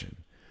destruction.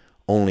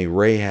 Only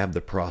Rahab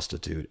the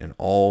prostitute and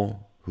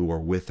all who are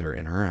with her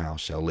in her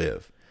house shall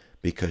live,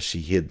 because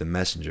she hid the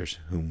messengers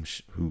whom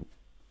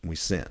we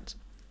sent.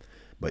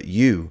 But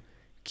you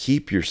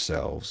keep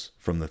yourselves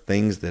from the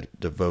things that are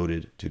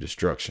devoted to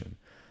destruction,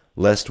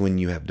 lest when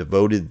you have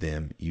devoted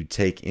them, you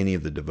take any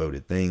of the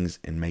devoted things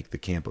and make the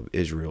camp of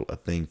Israel a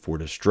thing for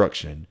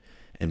destruction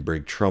and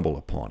bring trouble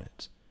upon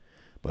it.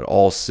 But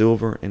all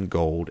silver and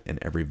gold and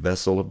every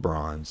vessel of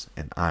bronze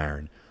and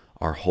iron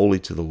are holy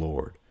to the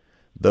Lord.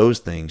 Those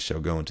things shall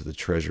go into the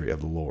treasury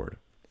of the Lord."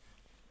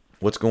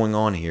 What's going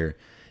on here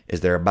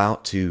is they're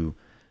about to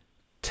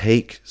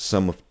take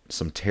some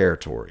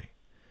territory,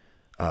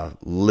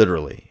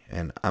 literally.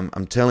 And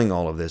I'm telling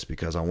all of this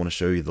because I want to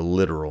show you the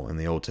literal in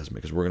the Old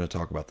Testament, because we're going to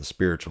talk about the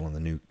spiritual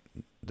in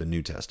the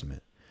New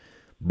Testament.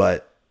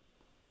 But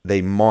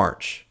they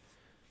march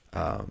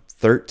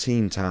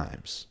 13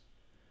 times.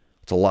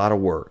 It's a lot of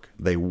work.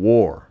 They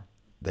war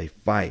They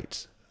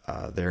fight.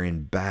 They're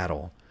in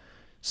battle,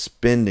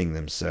 spending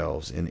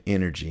themselves in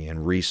energy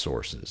and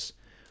resources.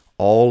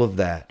 All of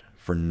that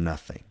for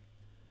nothing,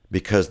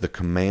 because the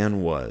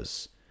command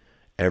was,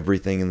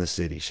 everything in the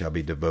city shall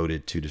be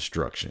devoted to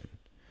destruction.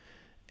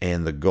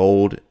 And the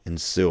gold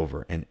and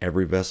silver and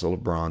every vessel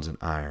of bronze and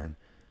iron,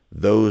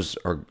 those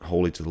are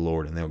holy to the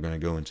Lord, and they're going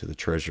to go into the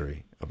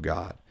treasury of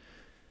God.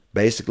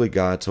 Basically,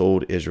 God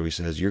told Israel, he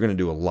says, you're going to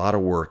do a lot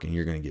of work and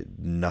you're going to get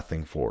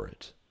nothing for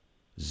it.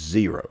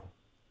 Zero.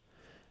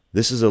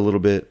 This is a little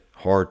bit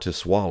hard to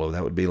swallow.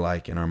 That would be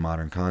like, in our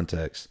modern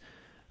context,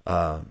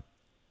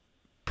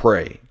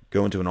 pray,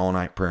 go into an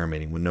all-night prayer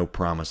meeting with no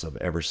promise of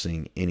ever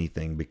seeing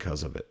anything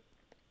because of it.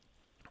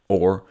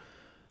 Or,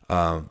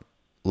 a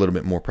little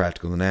bit more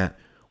practical than that,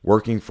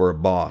 working for a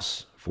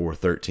boss for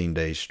 13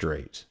 days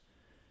straight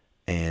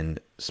and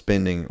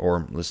spending,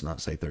 or let's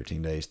not say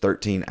 13 days,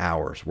 13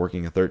 hours,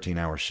 working a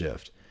 13-hour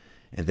shift.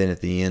 And then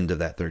at the end of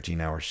that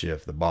 13-hour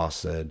shift, the boss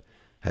said,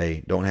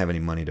 hey, don't have any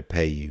money to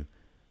pay you.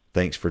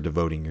 Thanks for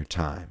devoting your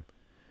time.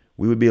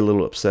 We would be a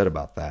little upset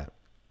about that.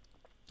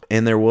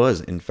 And there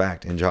was, in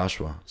fact, in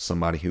Joshua,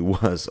 somebody who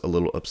was a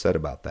little upset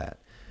about that.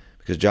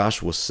 Because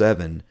Joshua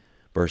 7,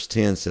 verse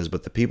 10 says,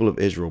 but the people of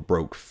Israel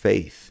broke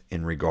faith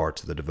in regard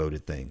to the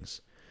devoted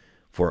things.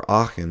 For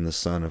Achan, the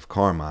son of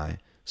Carmi,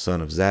 son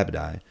of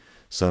Zabdi,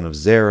 son of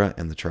Zerah,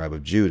 and the tribe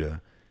of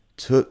Judah,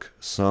 took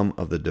some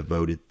of the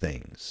devoted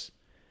things.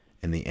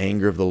 And the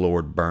anger of the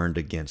Lord burned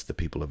against the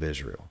people of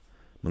Israel.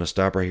 I'm going to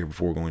stop right here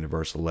before going to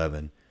verse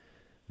 11.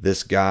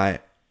 This guy,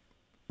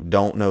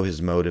 don't know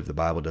his motive. The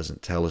Bible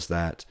doesn't tell us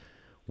that.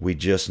 We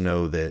just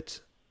know that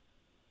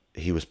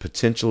he was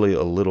potentially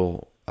a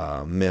little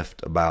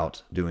miffed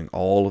about doing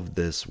all of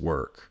this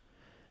work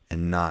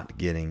and not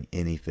getting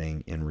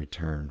anything in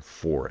return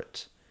for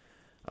it.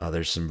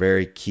 There's some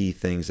very key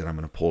things that I'm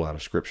going to pull out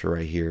of Scripture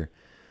right here.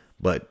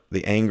 But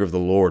the anger of the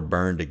Lord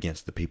burned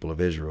against the people of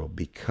Israel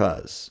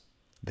because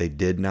they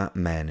did not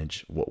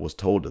manage what was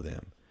told to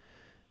them.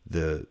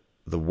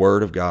 The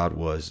word of God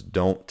was,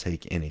 don't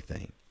take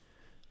anything.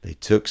 They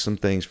took some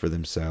things for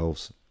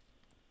themselves,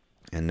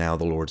 and now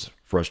the Lord's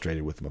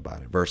frustrated with them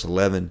about it. Verse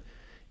 11,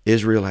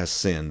 Israel has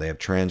sinned. They have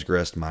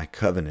transgressed my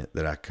covenant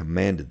that I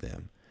commanded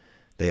them.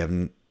 They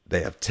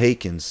have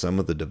taken some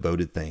of the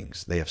devoted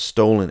things. They have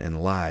stolen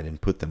and lied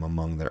and put them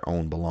among their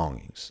own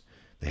belongings.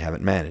 They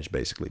haven't managed,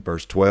 basically.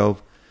 Verse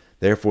 12,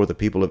 therefore the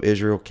people of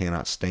Israel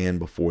cannot stand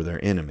before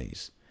their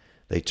enemies.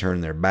 They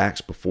turn their backs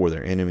before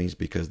their enemies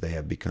because they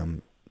have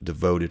become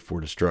devoted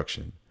for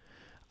destruction.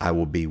 I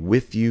will be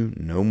with you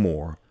no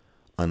more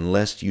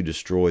unless you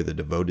destroy the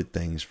devoted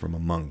things from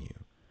among you.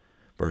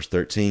 Verse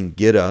 13,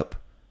 get up,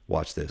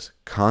 watch this,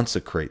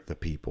 consecrate the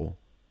people.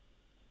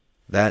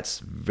 That's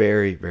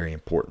very, very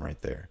important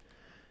right there.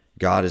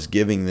 God is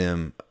giving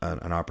them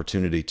an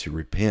opportunity to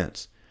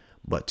repent,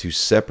 but to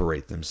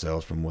separate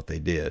themselves from what they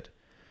did.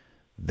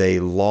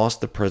 They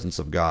lost the presence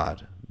of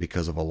God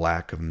because of a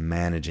lack of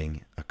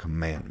managing a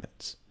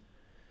commandment.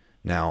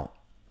 Now,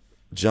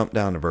 jump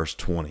down to verse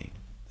 20.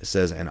 It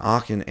says, and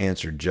Achan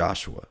answered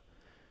Joshua,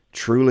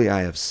 truly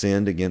I have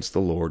sinned against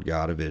the Lord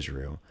God of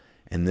Israel,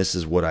 and this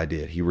is what I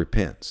did. He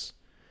repents.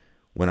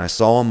 When I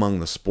saw among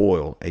the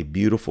spoil a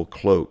beautiful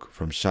cloak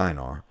from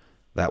Shinar,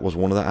 that was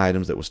one of the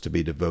items that was to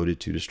be devoted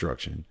to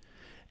destruction,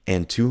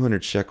 and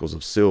 200 shekels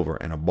of silver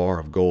and a bar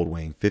of gold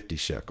weighing 50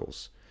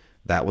 shekels.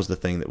 That was the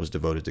thing that was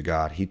devoted to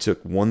God. He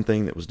took one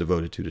thing that was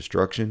devoted to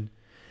destruction,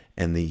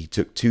 and he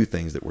took two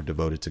things that were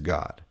devoted to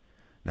God.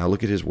 Now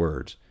look at his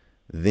words.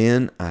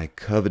 Then I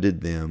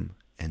coveted them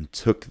and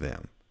took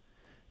them.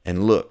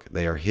 And look,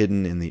 they are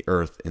hidden in the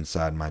earth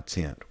inside my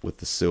tent with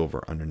the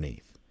silver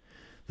underneath.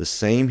 The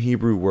same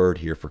Hebrew word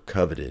here for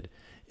coveted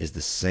is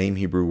the same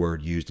Hebrew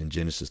word used in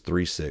Genesis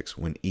 3:6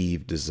 when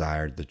Eve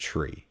desired the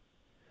tree.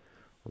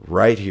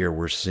 Right here,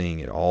 we're seeing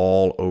it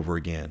all over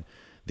again.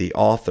 The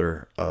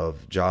author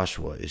of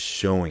Joshua is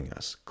showing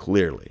us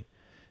clearly.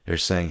 They're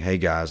saying, hey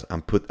guys,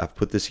 I've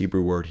put this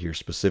Hebrew word here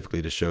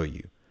specifically to show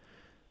you.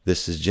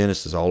 This is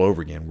Genesis all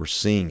over again. We're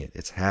seeing it.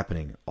 It's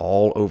happening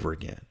all over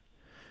again.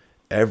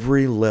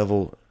 Every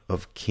level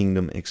of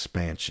kingdom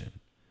expansion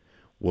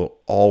will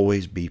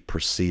always be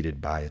preceded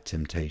by a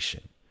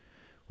temptation.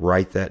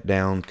 Write that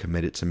down,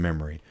 commit it to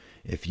memory.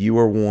 If you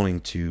are wanting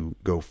to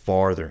go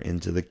farther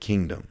into the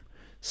kingdom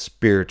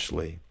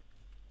spiritually,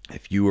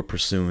 if you are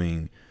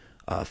pursuing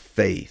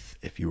faith,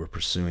 if you are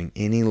pursuing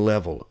any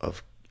level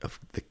of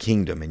the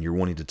kingdom and you're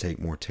wanting to take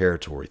more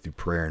territory through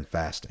prayer and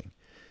fasting,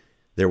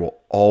 there will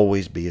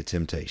always be a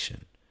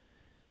temptation.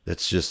 That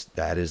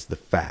is the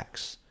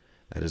facts.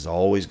 That is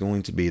always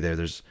going to be there.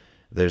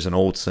 There's an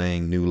old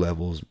saying, new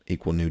levels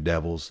equal new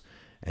devils.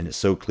 And it's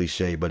so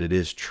cliche, but it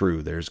is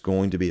true. There's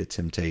going to be a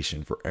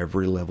temptation for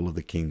every level of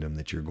the kingdom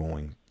that you're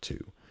going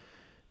to.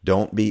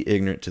 Don't be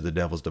ignorant to the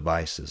devil's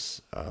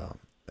devices,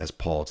 as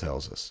Paul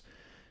tells us.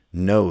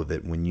 Know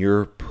that when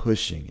you're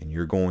pushing and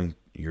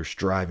you're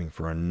striving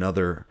for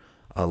another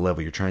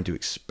level, you're trying to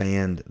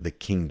expand the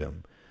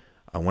kingdom.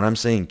 When I'm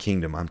saying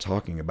kingdom, I'm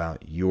talking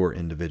about your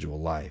individual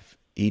life.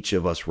 Each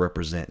of us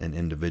represent an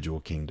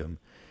individual kingdom.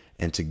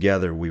 and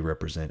together we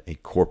represent a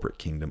corporate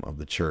kingdom of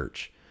the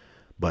church.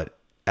 But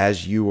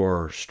as you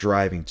are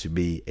striving to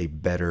be a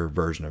better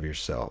version of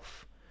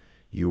yourself,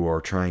 you are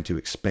trying to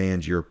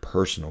expand your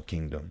personal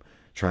kingdom,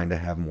 trying to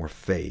have more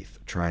faith,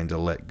 trying to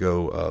let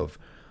go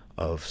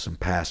of some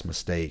past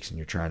mistakes, and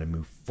you're trying to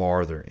move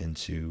farther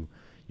into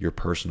your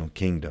personal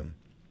kingdom,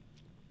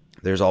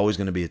 there's always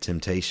going to be a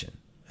temptation.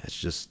 That's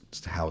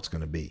just how it's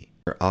going to be.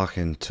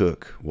 Achan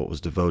took what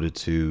was devoted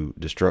to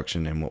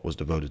destruction and what was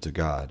devoted to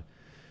God.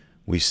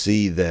 We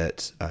see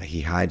that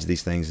he hides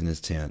these things in his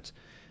tent,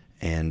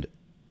 and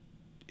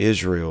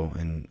Israel,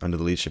 and under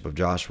the leadership of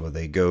Joshua,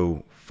 they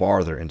go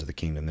farther into the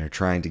kingdom. They're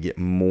trying to get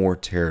more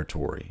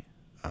territory,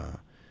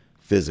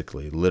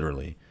 physically,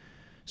 literally.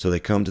 So they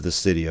come to the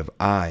city of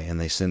Ai, and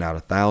they send out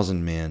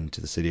 1,000 men to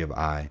the city of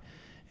Ai,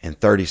 and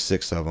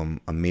 36 of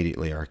them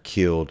immediately are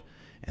killed,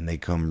 and they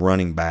come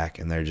running back,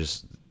 and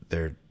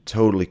they're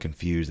totally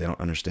confused. They don't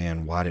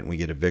understand, why didn't we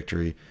get a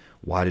victory?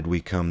 Why did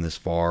we come this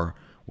far?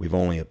 We've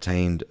only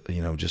obtained,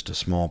 just a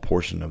small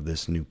portion of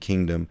this new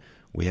kingdom.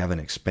 We haven't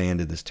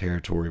expanded this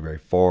territory very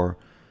far.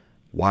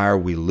 Why are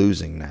we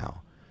losing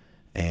now?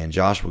 And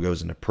Joshua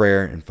goes into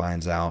prayer and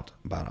finds out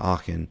about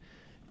Achan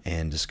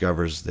and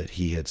discovers that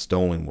he had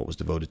stolen what was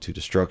devoted to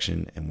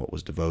destruction and what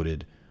was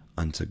devoted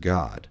unto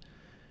God.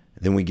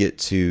 Then we get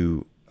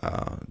to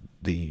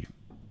the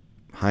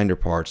hinder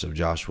parts of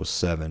Joshua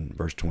 7,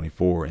 verse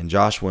 24. And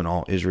Joshua and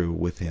all Israel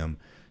with him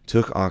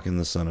took Achan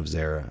the son of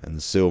Zerah, and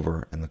the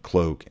silver, and the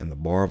cloak, and the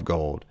bar of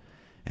gold,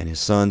 and his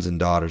sons and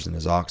daughters, and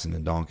his oxen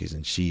and donkeys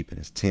and sheep, and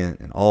his tent,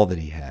 and all that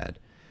he had.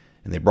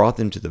 And they brought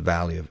them to the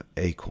valley of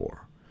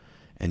Achor.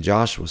 And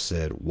Joshua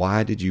said,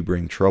 Why did you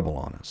bring trouble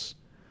on us?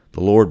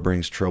 The Lord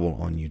brings trouble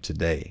on you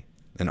today.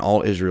 And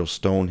all Israel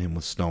stoned him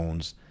with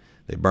stones.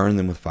 They burned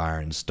them with fire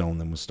and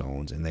stoned them with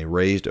stones. And they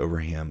raised over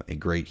him a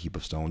great heap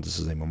of stones. This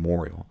is a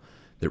memorial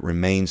that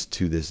remains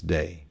to this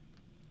day.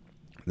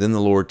 Then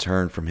the Lord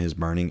turned from his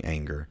burning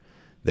anger.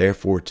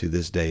 Therefore, to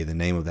this day, the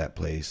name of that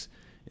place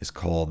is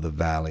called the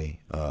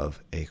Valley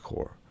of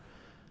Achor.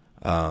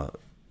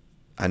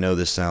 I know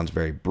this sounds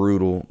very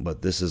brutal,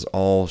 but this is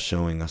all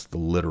showing us the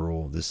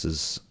literal. This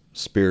is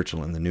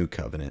spiritual in the new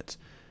covenant.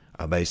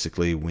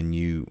 Basically, when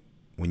you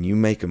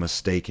make a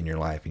mistake in your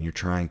life and you're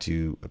trying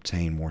to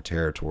obtain more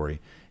territory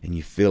and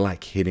you feel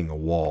like hitting a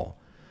wall,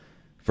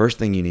 first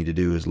thing you need to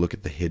do is look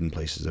at the hidden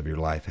places of your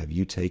life. Have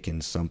you taken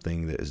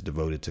something that is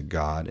devoted to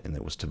God and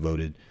that was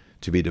devoted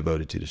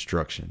to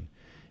destruction?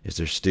 Is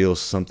there still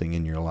something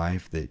in your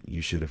life that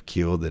you should have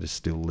killed that is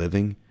still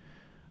living?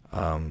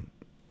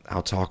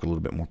 I'll talk a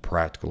little bit more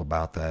practical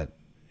about that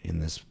in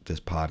this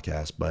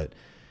podcast, but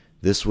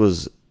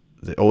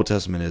the Old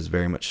Testament is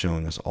very much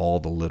showing us all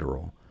the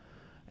literal,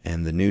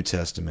 and the New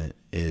Testament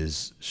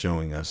is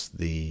showing us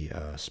the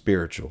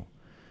spiritual.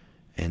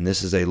 And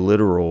this is a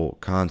literal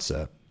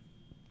concept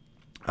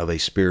of a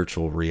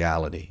spiritual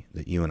reality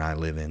that you and I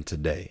live in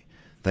today.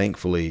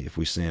 Thankfully, if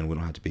we sin, we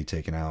don't have to be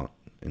taken out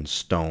and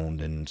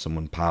stoned and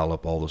someone pile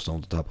up all the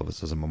stones on top of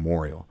us as a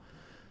memorial.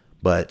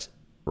 But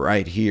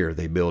right here,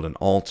 they build an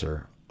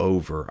altar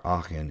over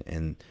Achan,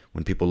 and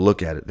when people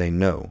look at it, they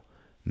know,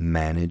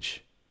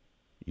 manage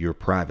your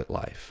private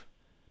life.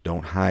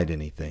 Don't hide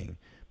anything,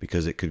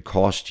 because it could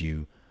cost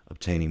you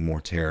obtaining more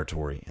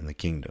territory in the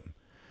kingdom.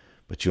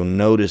 But you'll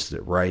notice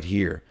that right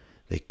here,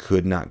 they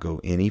could not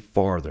go any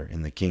farther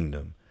in the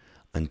kingdom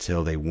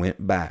until they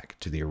went back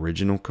to the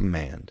original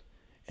command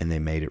and they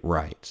made it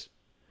right.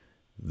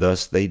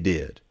 Thus they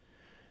did.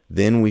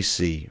 Then we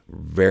see,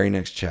 very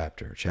next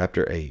chapter,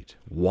 chapter 8,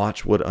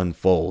 watch what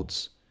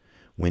unfolds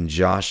when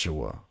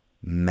Joshua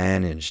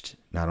managed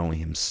not only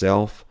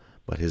himself,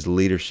 but his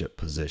leadership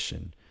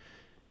position.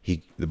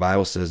 The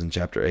Bible says in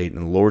chapter 8,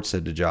 And the Lord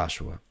said to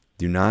Joshua,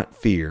 Do not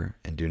fear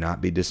and do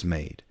not be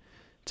dismayed.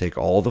 Take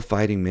all the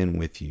fighting men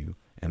with you,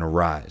 and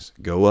arise,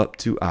 go up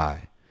to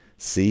Ai.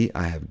 See,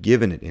 I have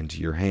given it into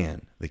your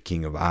hand, the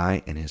king of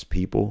Ai and his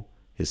people,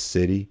 his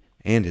city,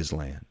 and his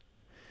land.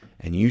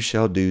 And you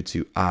shall do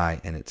to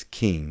Ai and its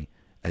king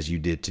as you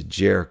did to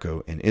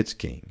Jericho and its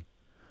king.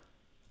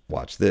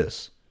 Watch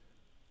this.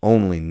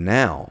 Only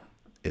now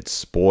its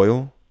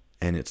spoil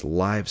and its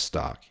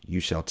livestock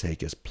you shall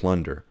take as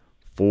plunder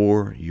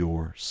for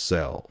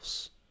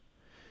yourselves.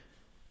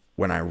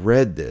 When I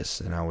read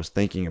this and I was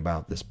thinking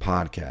about this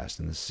podcast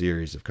and this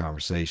series of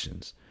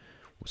conversations,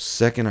 the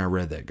second I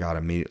read that, God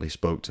immediately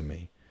spoke to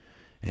me.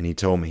 And he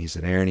told me, he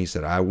said, Aaron,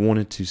 I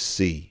wanted to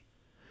see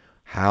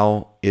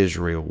how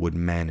Israel would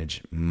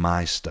manage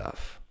my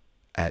stuff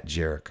at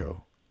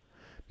Jericho,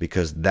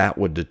 because that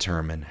would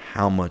determine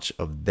how much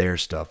of their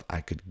stuff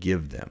I could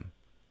give them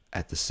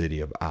at the city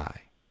of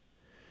Ai.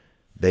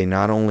 They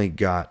not only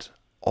got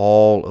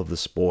all of the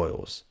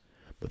spoils,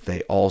 but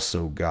they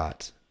also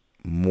got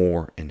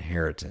more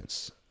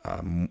inheritance,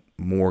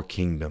 more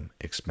kingdom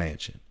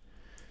expansion.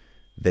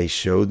 They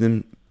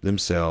showed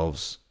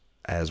themselves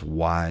as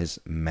wise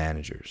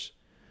managers.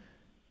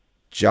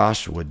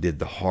 Joshua did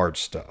the hard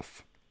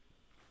stuff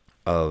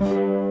of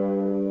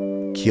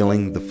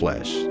killing the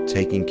flesh,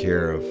 taking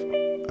care of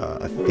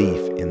a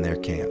thief in their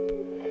camp.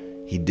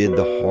 He did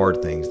the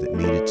hard things that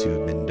needed to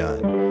have been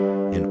done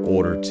in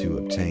order to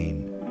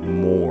obtain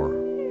more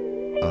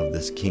of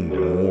this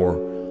kingdom, more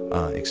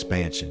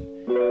expansion.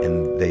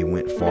 And they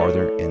went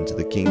farther into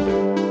the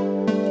kingdom.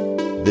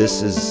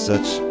 This is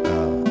such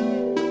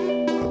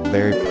a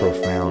very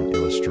profound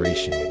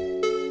illustration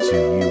to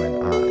you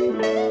and I.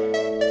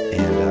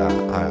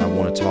 And I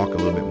want to talk a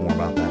little bit more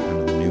about that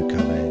under the new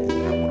covenant, and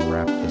then I want to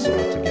wrap this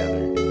all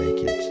together and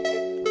make it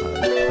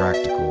as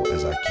practical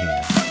as I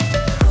can.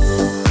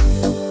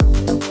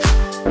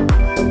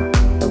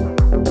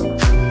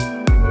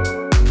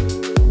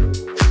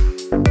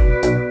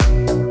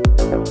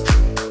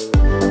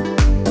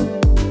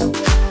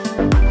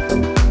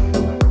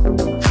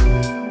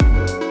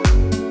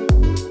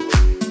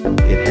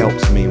 It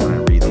helps me when I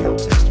read the Old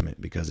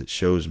Testament because it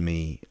shows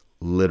me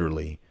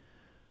literally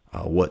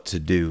what to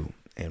do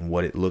and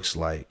what it looks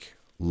like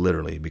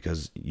literally,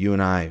 because you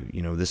and I,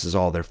 this is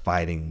all they're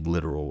fighting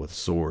literal with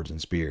swords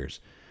and spears.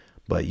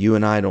 But you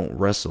and I don't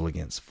wrestle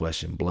against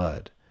flesh and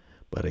blood,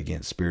 but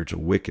against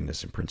spiritual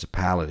wickedness and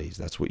principalities.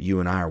 That's what you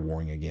and I are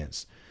warring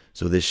against.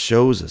 So this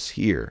shows us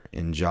here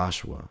in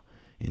Joshua,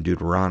 in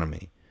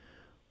Deuteronomy,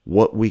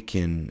 what we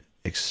can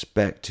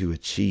expect to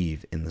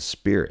achieve in the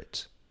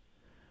spirit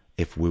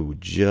if we would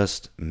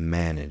just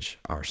manage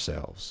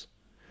ourselves.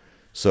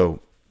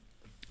 So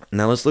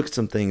now let's look at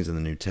some things in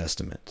the New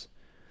Testament.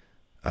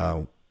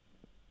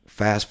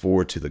 Fast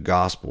forward to the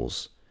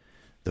Gospels.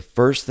 The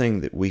first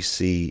thing that we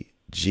see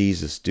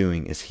Jesus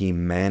doing is he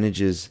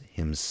manages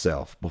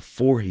himself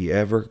before he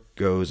ever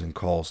goes and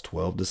calls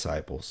 12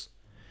 disciples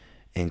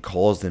and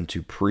calls them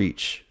to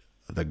preach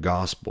the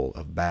gospel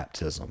of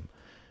baptism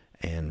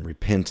and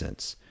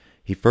repentance.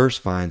 He first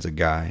finds a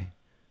guy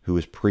who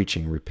is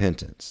preaching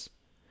repentance,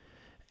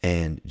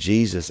 and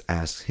Jesus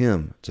asks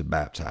him to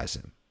baptize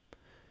him.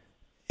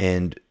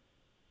 And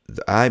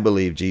I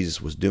believe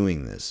Jesus was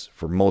doing this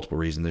for multiple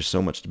reasons. There's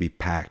so much to be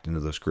packed into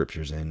those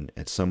scriptures, and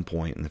at some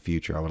point in the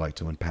future, I would like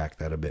to unpack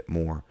that a bit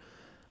more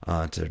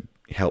to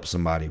help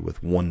somebody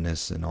with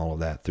oneness and all of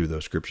that through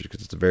those scriptures,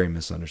 because it's a very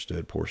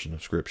misunderstood portion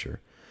of scripture.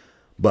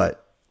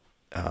 But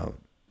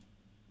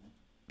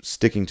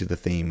sticking to the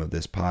theme of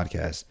this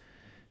podcast,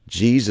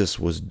 Jesus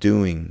was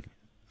doing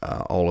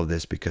all of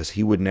this because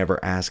he would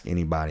never ask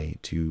anybody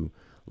to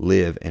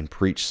live and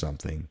preach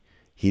something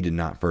he did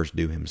not first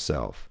do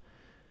himself.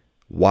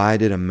 Why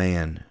did a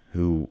man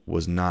who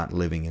was not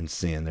living in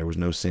sin, there was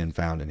no sin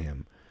found in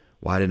him,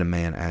 why did a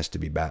man ask to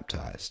be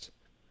baptized?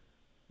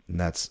 And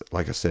that's,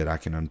 like I said, I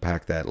can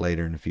unpack that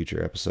later in a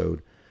future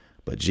episode.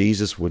 But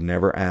Jesus would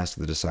never ask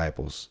the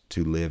disciples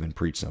to live and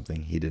preach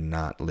something he did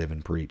not live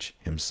and preach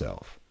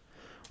himself.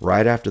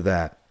 Right after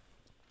that,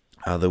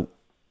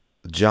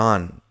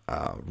 John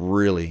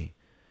really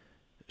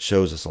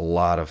shows us a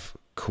lot of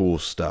cool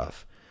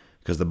stuff,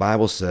 because the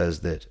Bible says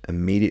that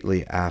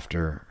immediately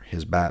after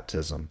his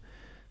baptism,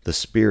 the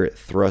Spirit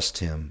thrust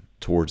him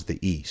towards the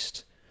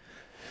east,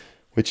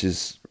 which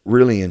is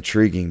really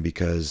intriguing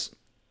because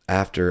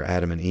after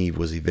Adam and Eve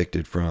was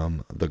evicted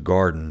from the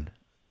garden,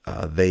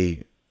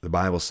 the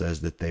Bible says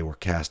that they were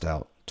cast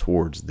out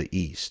towards the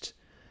east.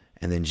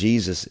 And then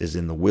Jesus is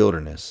in the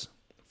wilderness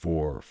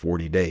for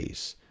 40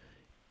 days.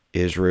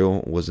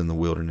 Israel was in the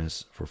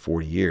wilderness for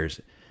 40 years.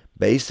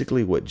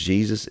 Basically, what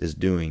Jesus is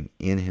doing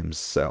in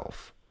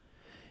himself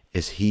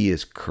is he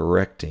is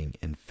correcting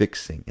and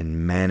fixing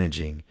and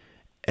managing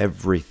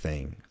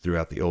everything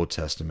throughout the Old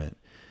Testament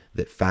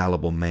that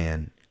fallible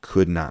man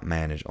could not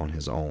manage on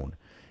his own.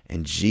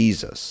 And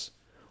Jesus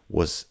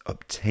was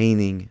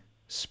obtaining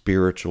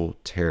spiritual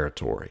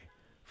territory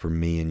for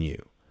me and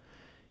you.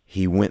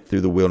 He went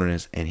through the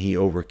wilderness and he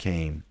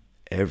overcame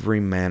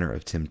every manner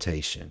of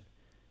temptation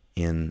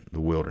in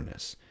the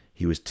wilderness.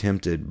 He was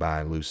tempted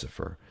by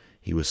Lucifer.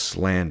 He was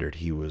slandered.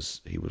 He was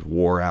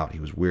wore out.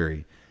 He was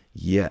weary,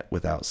 yet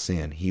without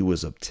sin. He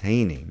was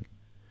obtaining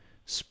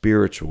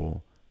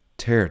spiritual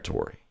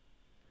territory.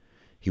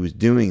 He was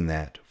doing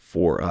that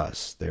for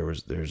us.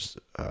 There's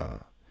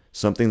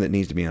something that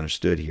needs to be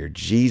understood here.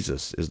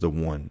 Jesus is the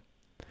one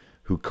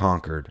who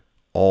conquered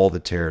all the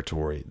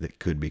territory that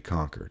could be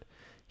conquered.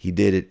 He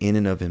did it in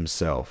and of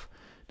himself.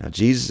 Now,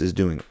 Jesus is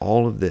doing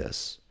all of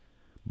this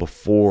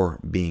before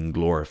being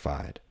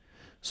glorified.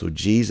 So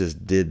Jesus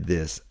did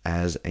this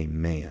as a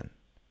man.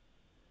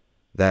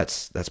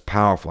 That's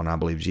powerful, and I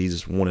believe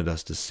Jesus wanted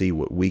us to see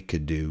what we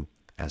could do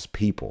as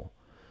people,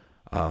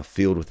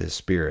 filled with his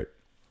Spirit.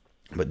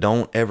 But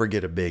don't ever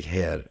get a big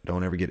head.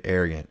 Don't ever get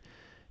arrogant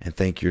and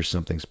think you're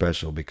something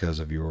special because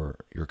of your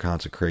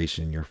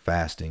consecration, your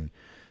fasting,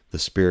 the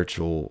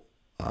spiritual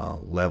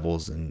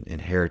levels and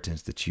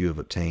inheritance that you have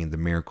obtained, the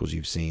miracles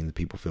you've seen, the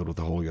people filled with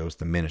the Holy Ghost,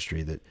 the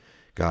ministry that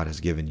God has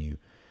given you.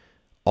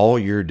 All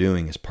you're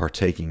doing is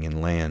partaking in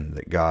land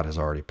that God has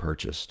already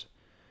purchased.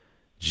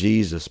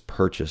 Jesus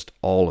purchased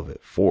all of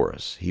it for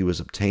us. He was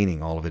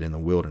obtaining all of it in the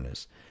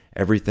wilderness.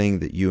 Everything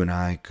that you and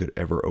I could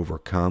ever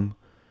overcome,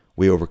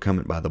 we overcome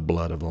it by the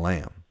blood of the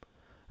Lamb.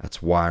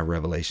 That's why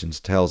Revelations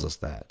tells us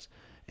that,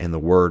 and the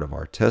word of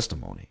our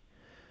testimony.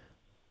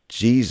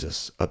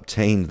 Jesus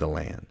obtained the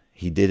land.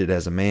 He did it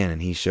as a man, and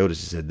he showed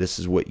us, he said, this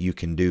is what you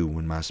can do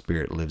when my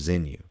spirit lives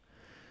in you.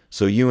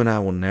 So you and I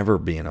will never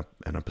be in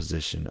a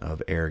position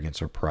of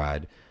arrogance or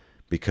pride,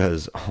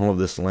 because all of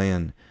this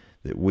land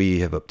that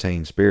we have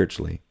obtained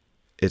spiritually,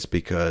 it's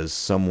because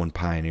someone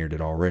pioneered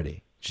it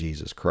already,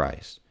 Jesus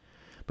Christ.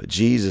 But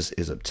Jesus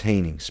is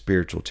obtaining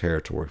spiritual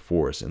territory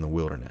for us in the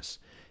wilderness.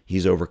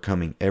 He's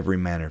overcoming every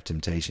manner of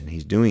temptation.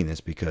 He's doing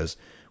this because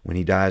when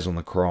he dies on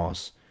the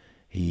cross,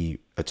 he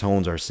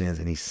atones our sins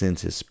and he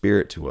sends his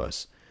spirit to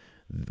us.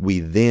 We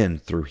then,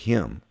 through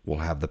him, will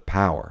have the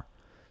power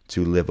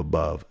to live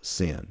above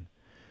sin.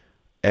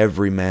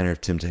 Every manner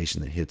of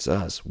temptation that hits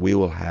us, we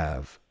will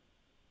have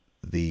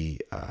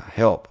the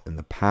help and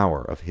the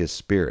power of his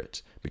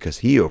spirit, because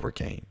he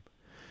overcame,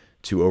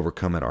 to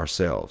overcome it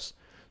ourselves.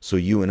 So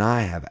you and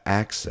I have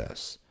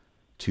access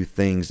to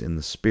things in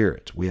the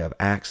spirit. We have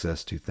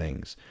access to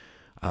things.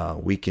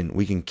 We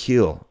can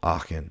kill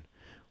Achan.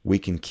 We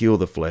can kill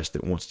the flesh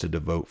that wants to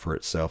devote for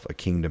itself a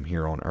kingdom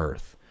here on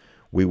earth.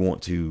 We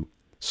want to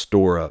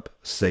store up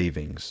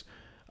savings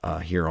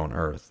here on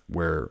earth,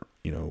 where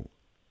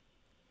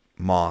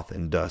moth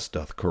and dust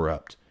doth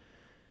corrupt.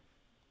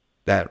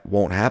 That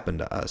won't happen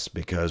to us,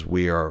 because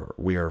we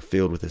are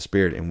filled with the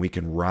Spirit, and we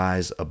can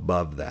rise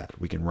above that.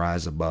 We can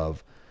rise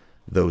above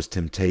those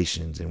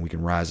temptations, and we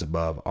can rise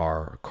above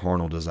our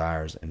carnal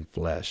desires and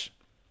flesh,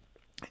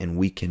 and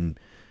we can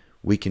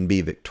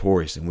be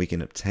victorious, and we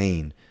can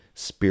obtain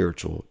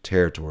spiritual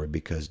territory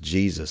because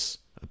Jesus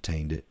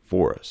obtained it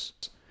for us.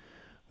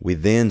 We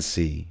then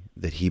see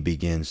that he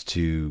begins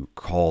to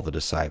call the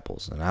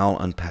disciples, and I'll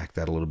unpack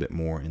that a little bit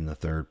more in the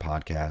third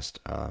podcast,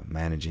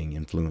 managing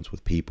influence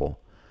with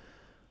people,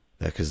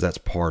 because that's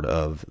part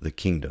of the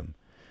kingdom.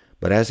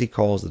 But as he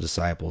calls the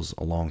disciples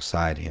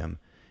alongside him,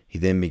 he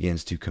then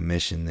begins to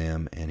commission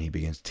them, and he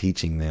begins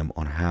teaching them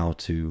on how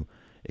to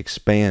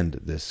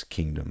expand this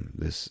kingdom,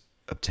 this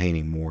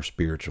obtaining more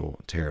spiritual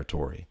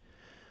territory.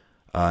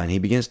 And he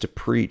begins to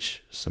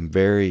preach some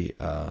very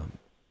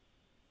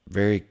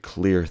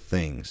clear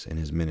things in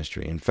his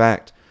ministry. In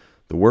fact,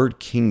 the word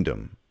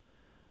kingdom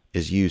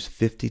is used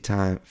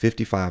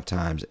 55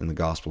 times in the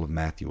Gospel of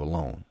Matthew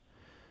alone.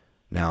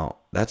 Now,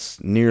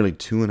 that's nearly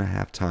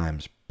 2.5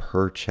 times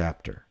per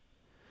chapter.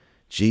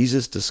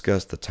 Jesus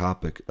discussed the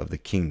topic of the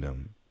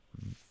kingdom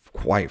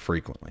quite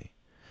frequently.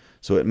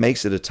 So it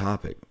makes it a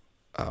topic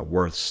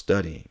worth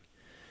studying.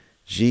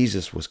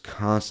 Jesus was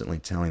constantly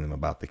telling them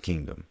about the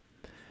kingdom.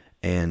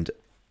 And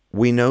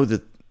we know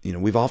that,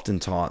 we've often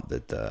taught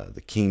that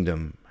the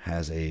kingdom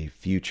has a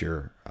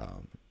future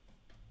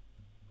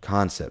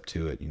concept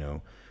to it,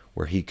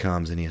 where he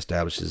comes and he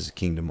establishes his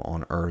kingdom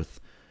on earth.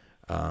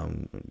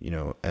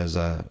 As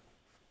a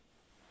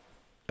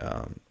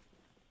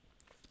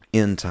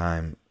end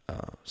time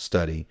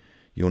study,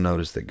 you'll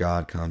notice that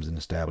God comes and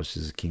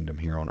establishes his kingdom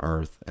here on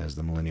earth as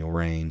the millennial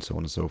reign, so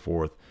on and so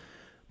forth.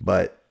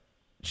 But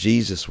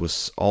Jesus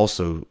was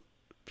also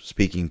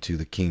speaking to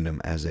the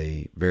kingdom as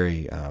a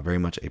very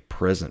much a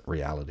present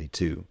reality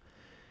too.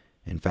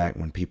 In fact,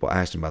 when people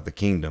asked him about the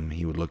kingdom,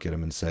 he would look at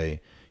them and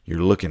say,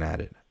 "You're looking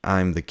at it.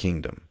 I'm the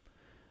kingdom.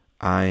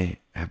 I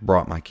have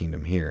brought my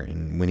kingdom here."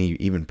 And when he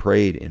even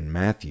prayed in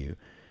Matthew,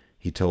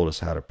 he told us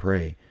how to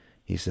pray.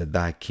 He said,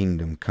 "Thy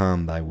kingdom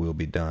come, thy will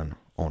be done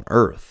on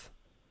earth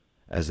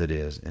as it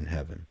is in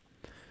heaven."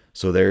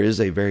 So there is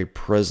a very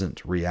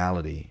present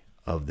reality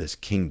of this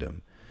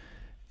kingdom.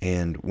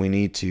 And we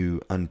need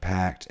to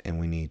unpack, and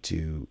we need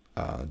to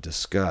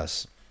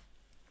discuss,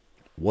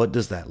 what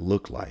does that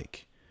look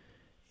like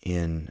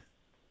in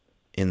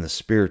the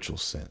spiritual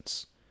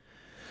sense.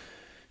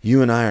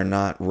 You and I are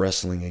not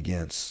wrestling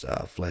against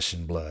flesh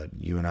and blood.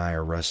 You and I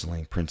are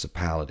wrestling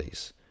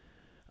principalities.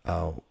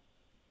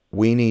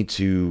 We need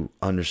to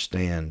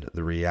understand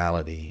the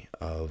reality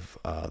of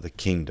the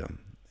kingdom,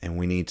 and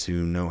we need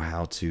to know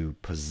how to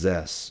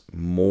possess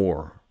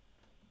more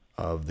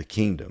of the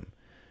kingdom,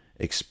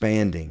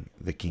 expanding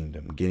the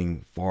kingdom,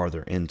 getting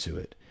farther into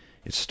it.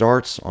 It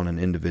starts on an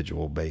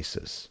individual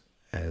basis,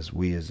 as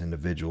we as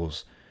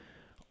individuals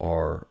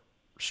are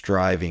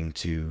striving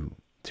to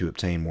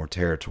obtain more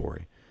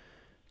territory.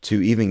 To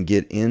even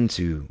get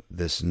into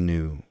this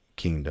new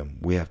kingdom,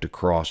 we have to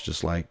cross,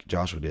 just like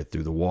Joshua did,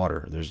 through the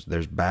water.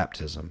 There's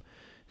baptism.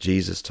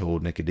 Jesus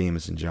told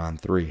Nicodemus in John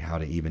 3 how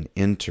to even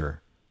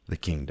enter the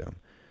kingdom,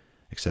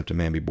 except a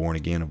man be born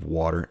again of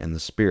water and the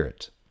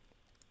Spirit.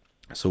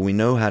 So we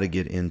know how to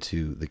get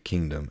into the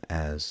kingdom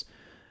as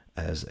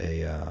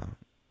a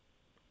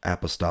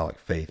apostolic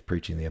faith,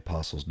 preaching the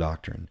apostles'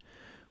 doctrine.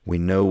 We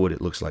know what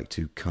it looks like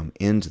to come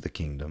into the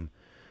kingdom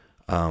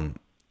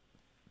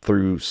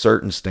through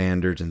certain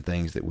standards and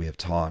things that we have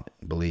taught,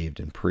 believed,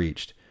 and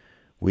preached.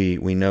 We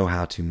know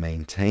how to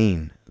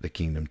maintain the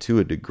kingdom to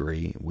a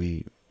degree.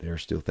 There are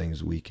still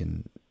things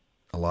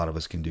a lot of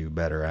us can do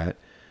better at,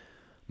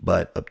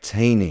 but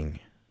obtaining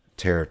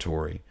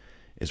territory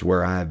is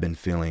where I have been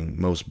feeling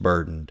most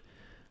burdened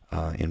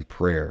in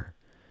prayer.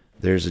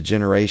 There's a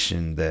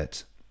generation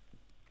that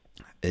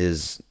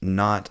is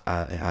not,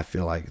 I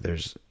feel like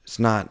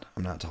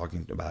I'm not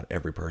talking about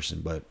every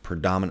person, but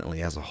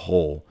predominantly as a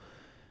whole,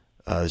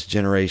 this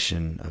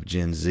generation of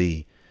Gen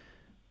Z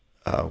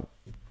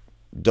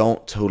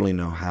don't totally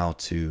know how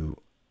to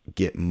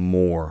get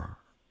more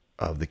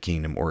of the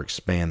kingdom or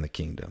expand the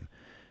kingdom.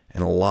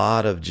 And a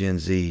lot of Gen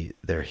Z,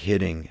 they're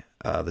hitting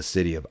the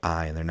city of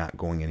I, and they're not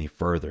going any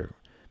further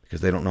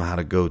because they don't know how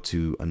to go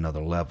to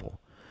another level.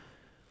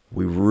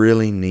 We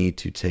really need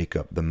to take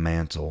up the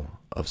mantle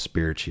of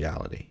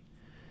spirituality.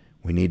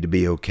 We need to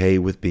be okay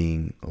with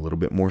being a little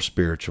bit more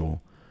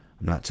spiritual.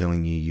 I'm not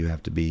telling you you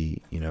have to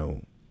be,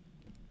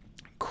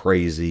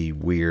 crazy,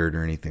 weird,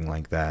 or anything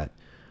like that.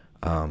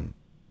 And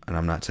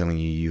I'm not telling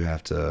you you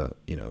have to,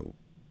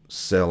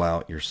 sell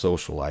out your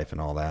social life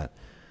and all that.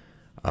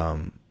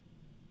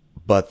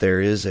 But there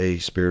is a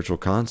spiritual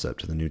concept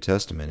to the New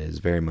Testament. It is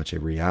very much a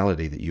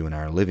reality that you and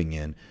I are living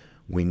in.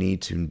 We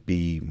need to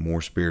be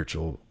more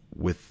spiritual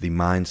with the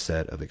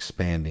mindset of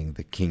expanding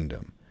the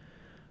kingdom.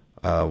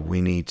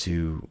 We need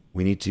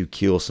to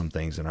kill some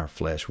things in our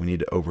flesh. We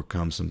need to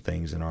overcome some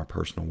things in our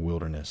personal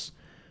wilderness.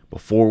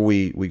 Before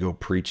we go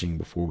preaching,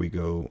 before we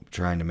go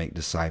trying to make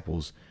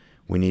disciples,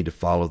 we need to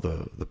follow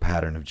the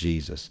pattern of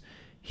Jesus.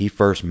 He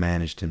first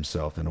managed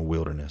himself in a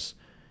wilderness,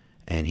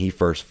 and he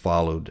first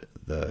followed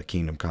the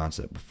kingdom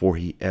concept before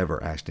he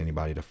ever asked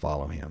anybody to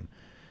follow him.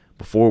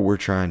 Before we're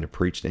trying to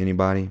preach to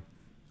anybody,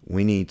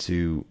 we need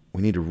to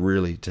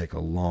really take a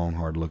long,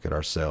 hard look at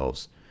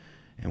ourselves,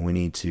 and we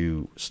need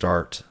to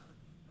start.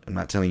 I'm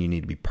not telling you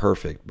need to be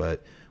perfect,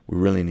 but we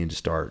really need to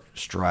start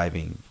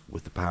striving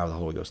with the power of the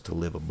Holy Ghost to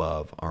live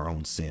above our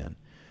own sin.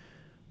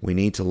 We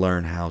need to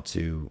learn how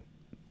to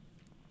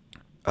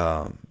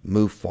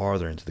move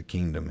farther into the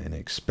kingdom and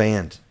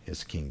expand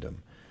his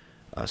kingdom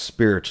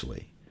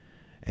spiritually.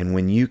 And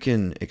when you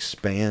can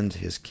expand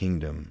his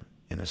kingdom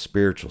in a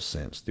spiritual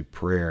sense through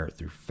prayer,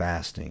 through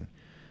fasting,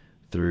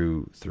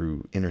 through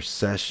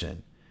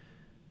intercession,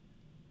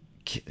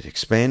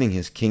 expanding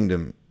his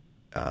kingdom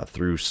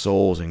through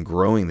souls and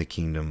growing the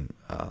kingdom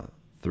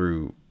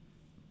through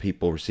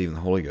people receiving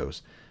the Holy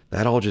Ghost,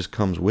 that all just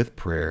comes with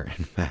prayer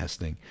and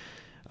fasting.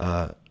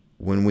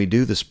 When we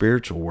do the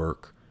spiritual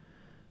work,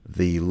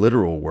 the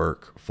literal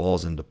work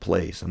falls into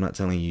place. I'm not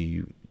telling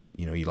you,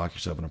 you lock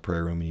yourself in a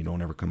prayer room and you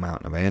don't ever come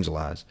out and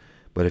evangelize.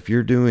 But if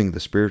you're doing the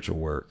spiritual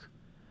work,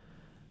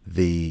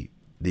 the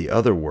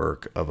other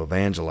work of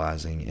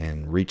evangelizing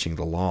and reaching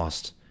the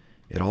lost,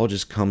 it all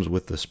just comes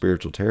with the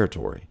spiritual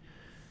territory.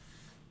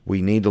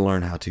 We need to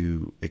learn how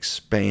to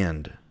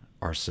expand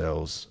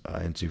ourselves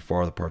into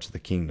farther parts of the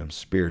kingdom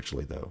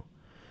spiritually, though.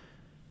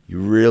 You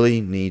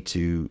really need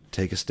to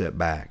take a step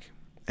back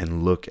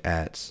and look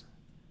at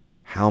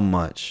how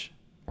much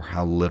or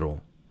how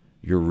little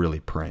you're really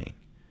praying.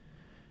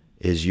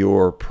 Is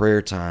your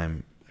prayer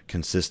time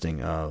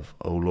consisting of,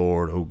 oh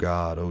Lord, oh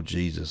God, oh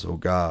Jesus, oh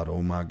God,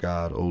 oh my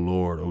God, oh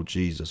Lord, oh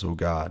Jesus, oh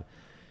God?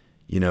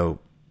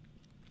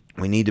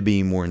 We need to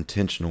be more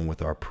intentional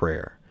with our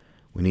prayer.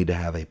 We need to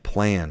have a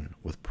plan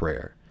with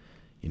prayer.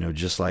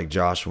 Just like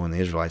Joshua and the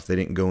Israelites, they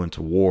didn't go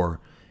into war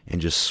and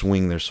just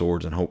swing their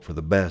swords and hope for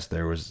the best.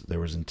 There was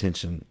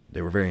intention.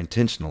 They were very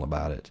intentional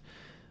about it.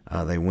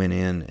 They went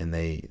in and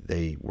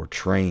they were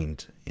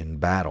trained in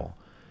battle.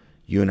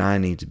 You and I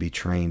need to be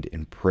trained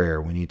in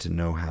prayer. We need to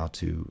know how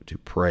to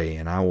pray.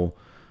 And I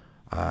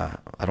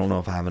don't know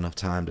if I have enough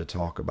time to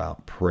talk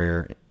about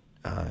prayer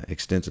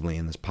extensively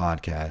in this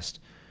podcast,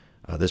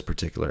 this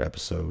particular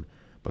episode,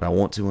 but I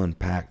want to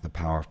unpack the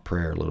power of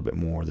prayer a little bit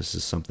more. This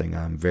is something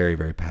I'm very,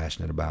 very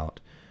passionate about.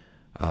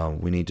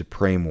 We need to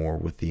pray more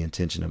with the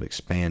intention of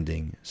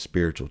expanding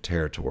spiritual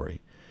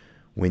territory.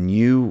 When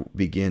you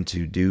begin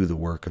to do the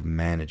work of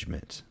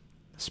management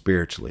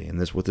spiritually,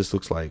 and what this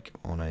looks like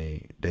on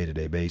a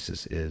day-to-day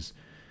basis is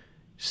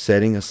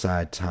setting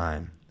aside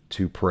time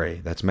to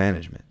pray. That's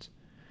management.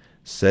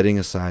 Setting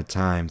aside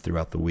time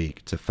throughout the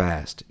week to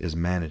fast is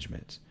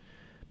management.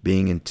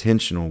 Being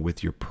intentional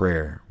with your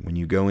prayer. When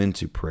you go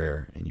into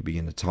prayer and you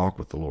begin to talk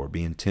with the Lord,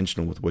 be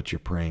intentional with what you're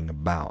praying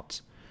about.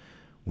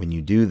 When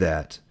you do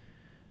that,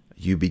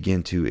 you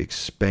begin to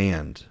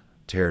expand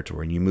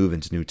territory and you move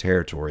into new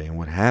territory. And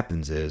what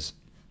happens is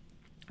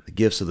the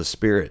gifts of the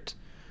Spirit,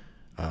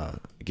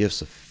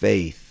 gifts of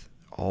faith,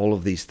 all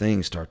of these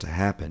things start to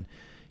happen.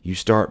 You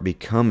start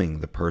becoming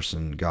the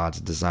person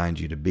God's designed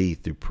you to be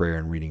through prayer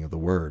and reading of the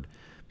Word,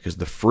 because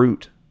the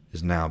fruit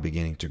is now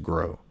beginning to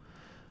grow.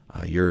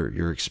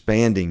 You're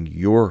expanding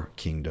your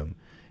kingdom,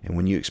 and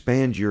when you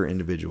expand your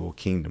individual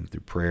kingdom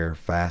through prayer,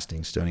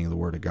 fasting, studying the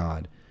Word of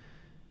God,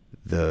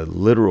 the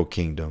literal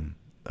kingdom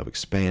of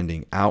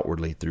expanding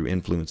outwardly through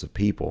influence of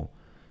people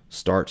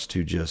starts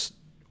to just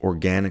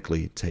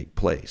organically take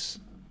place.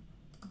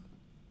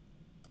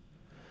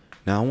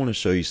 Now I want to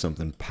show you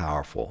something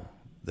powerful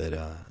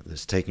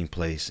that's taking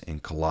place in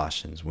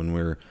Colossians. When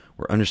we're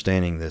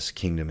understanding this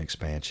kingdom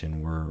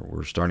expansion,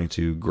 we're starting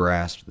to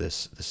grasp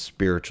this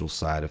spiritual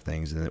side of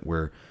things, and that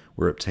we're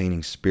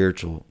obtaining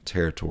spiritual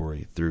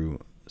territory through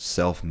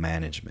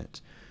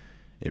self-management.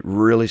 It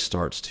really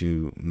starts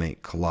to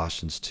make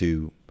Colossians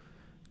 2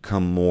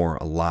 come more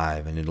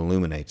alive, and it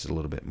illuminates it a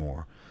little bit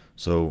more.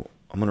 So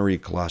I'm going to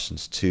read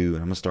Colossians 2, and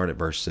I'm going to start at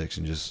verse 6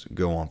 and just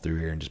go on through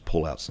here and just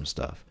pull out some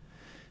stuff.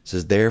 It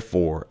says,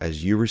 therefore,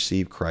 as you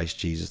receive Christ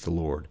Jesus the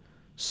Lord,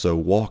 so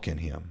walk in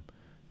him.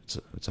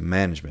 It's a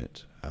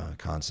management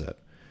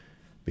concept.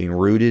 Being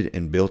rooted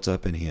and built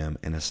up in him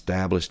and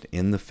established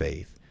in the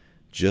faith,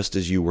 just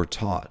as you were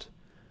taught.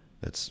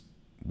 That's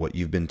what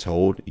you've been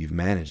told. You've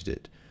managed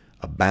it.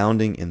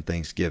 Abounding in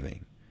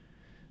thanksgiving.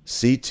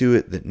 See to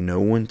it that no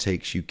one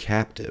takes you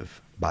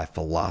captive by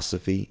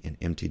philosophy and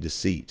empty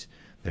deceit.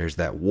 There's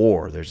that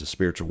war. There's a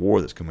spiritual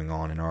war that's going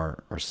on in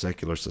our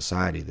secular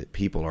society, that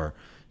people are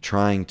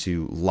trying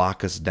to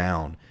lock us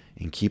down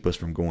and keep us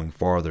from going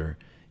farther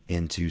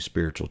into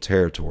spiritual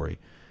territory.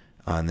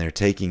 And they're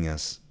taking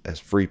us, as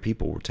free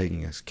people, we're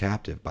taking us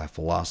captive by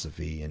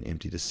philosophy and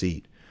empty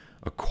deceit,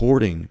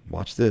 according,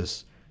 watch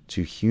this,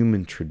 to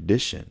human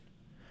tradition,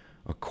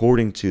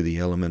 according to the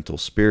elemental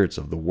spirits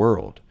of the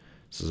world.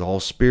 This is all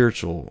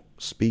spiritual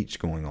speech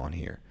going on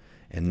here,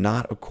 and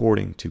not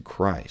according to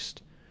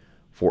Christ.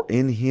 For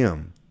in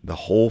him the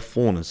whole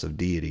fullness of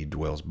deity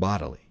dwells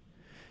bodily,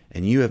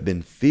 and you have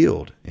been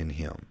filled in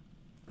him.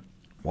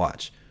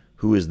 Watch,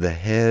 who is the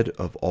head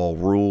of all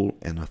rule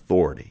and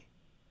authority.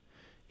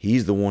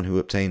 He's the one who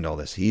obtained all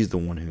this. He's the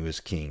one who is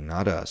king,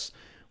 not us.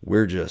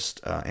 We're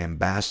just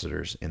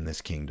ambassadors in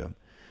this kingdom.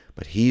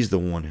 But he's the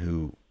one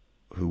who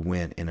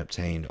went and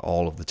obtained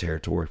all of the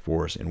territory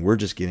for us. And we're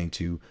just getting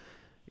to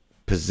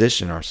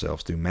position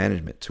ourselves through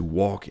management to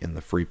walk in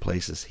the free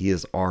places he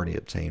has already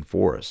obtained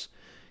for us.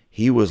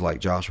 He was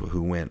like Joshua,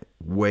 who went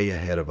way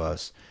ahead of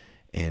us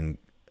and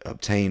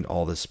obtained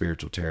all this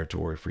spiritual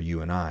territory for you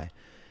and I.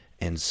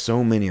 And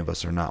so many of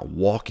us are not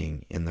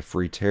walking in the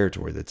free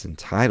territory that's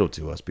entitled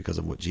to us because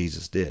of what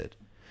Jesus did.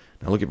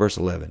 Now look at verse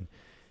 11.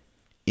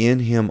 In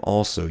him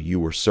also you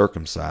were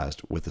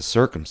circumcised with a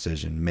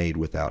circumcision made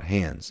without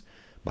hands,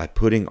 by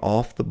putting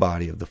off the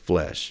body of the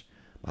flesh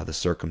by the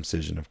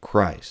circumcision of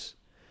Christ,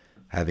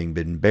 having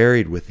been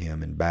buried with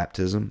him in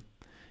baptism,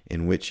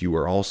 in which you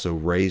were also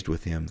raised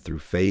with him through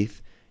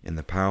faith in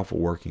the powerful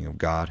working of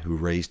God who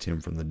raised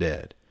him from the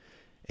dead.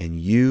 And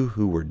you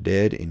who were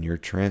dead in your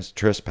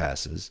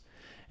trespasses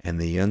and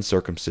the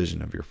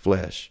uncircumcision of your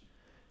flesh,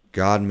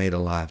 God made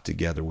alive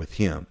together with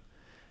him,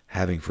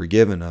 having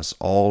forgiven us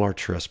all our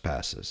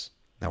trespasses.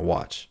 Now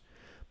watch.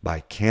 By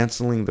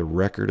canceling the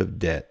record of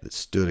debt that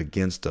stood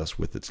against us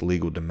with its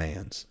legal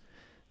demands.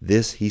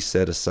 This he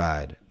set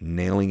aside,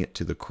 nailing it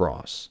to the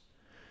cross.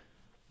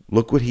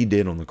 Look what he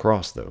did on the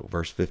cross, though.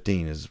 Verse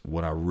 15 is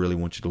what I really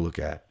want you to look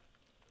at.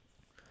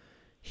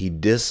 He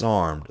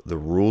disarmed the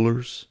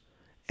rulers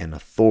and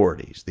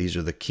authorities. These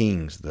are the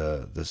kings,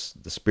 the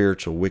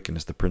spiritual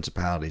wickedness, the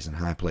principalities in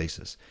high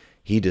places.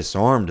 He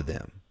disarmed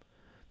them,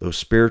 those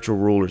spiritual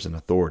rulers and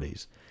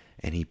authorities,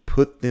 and he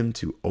put them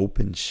to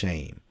open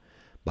shame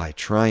by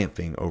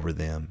triumphing over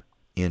them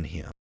in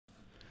him.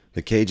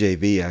 The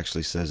KJV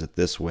actually says it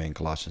this way in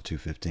Colossians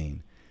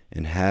 2:15,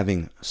 and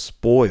having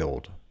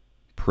spoiled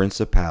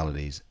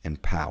principalities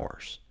and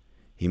powers,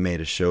 he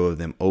made a show of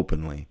them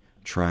openly,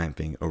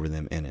 triumphing over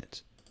them in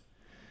it.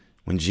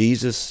 When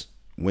Jesus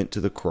went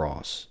to the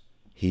cross,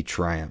 he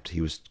triumphed.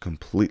 He was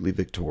completely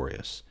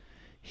victorious.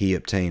 He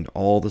obtained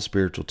all the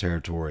spiritual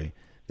territory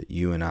that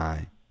you and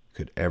I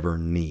could ever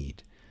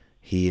need.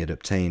 He had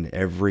obtained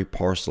every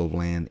parcel of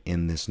land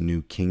in this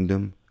new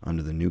kingdom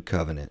under the new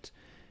covenant.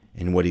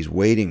 And what he's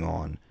waiting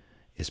on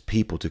is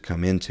people to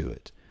come into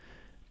it.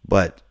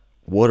 But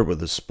what were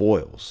the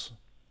spoils?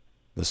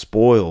 The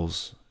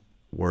spoils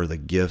were the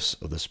gifts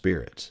of the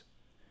Spirit,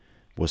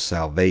 was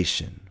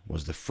salvation,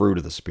 was the fruit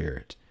of the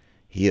Spirit.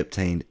 He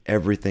obtained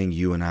everything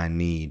you and I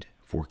need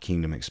for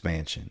kingdom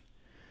expansion.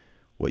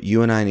 What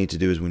you and I need to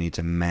do is we need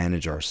to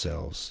manage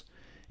ourselves.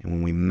 And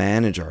when we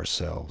manage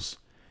ourselves,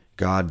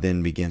 God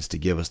then begins to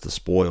give us the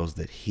spoils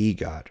that he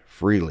got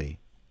freely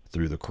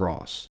through the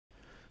cross.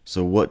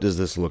 So what does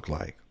this look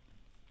like?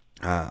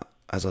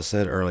 As I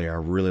said earlier, I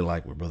really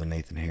like what Brother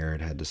Nathan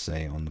Herod had to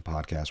say on the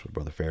podcast with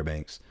Brother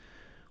Fairbanks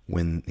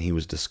when he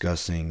was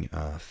discussing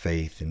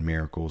faith and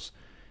miracles.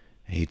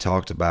 He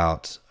talked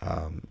about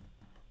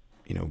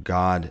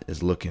God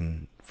is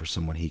looking for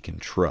someone he can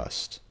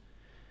trust.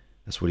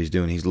 That's what he's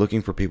doing. He's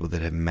looking for people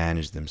that have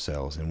managed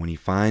themselves. And when he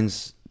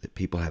finds that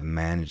people have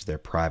managed their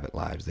private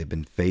lives, they've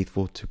been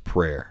faithful to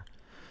prayer,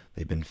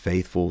 they've been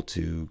faithful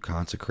to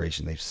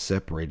consecration, they've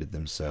separated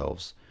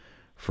themselves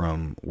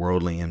from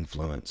worldly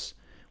influence.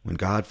 When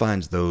God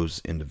finds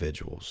those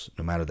individuals,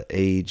 no matter the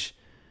age,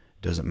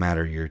 doesn't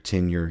matter your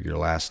tenure, your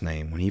last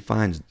name, when he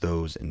finds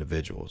those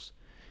individuals,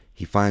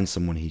 he finds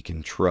someone he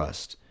can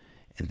trust.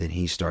 And then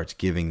he starts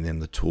giving them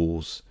the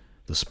tools,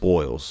 the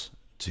spoils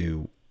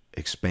to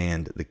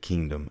expand the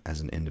kingdom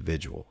as an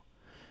individual.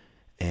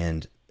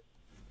 And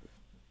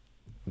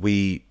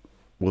we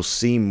will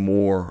see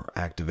more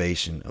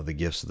activation of the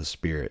gifts of the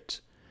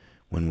Spirit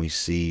when we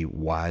see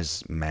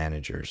wise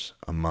managers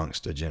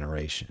amongst a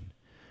generation.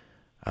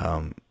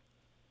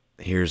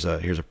 Here's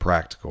a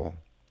practical.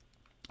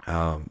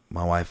 My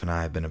wife and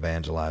I have been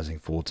evangelizing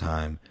full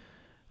time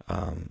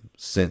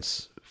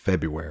since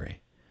February.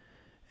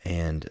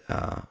 And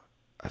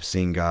I've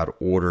seen God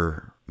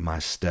order my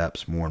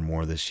steps more and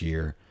more this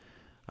year.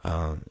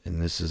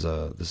 And this is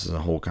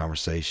a whole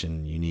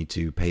conversation. You need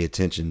to pay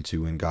attention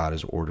to when God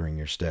is ordering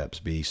your steps.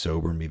 Be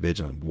sober and be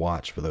vigilant.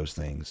 Watch for those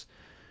things.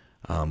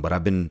 But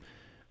I've been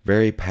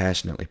very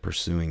passionately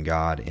pursuing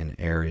God in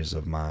areas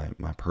of my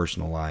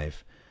personal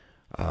life.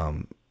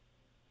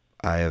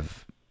 I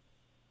have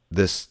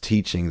this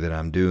teaching that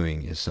I'm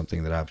doing is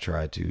something that I've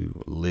tried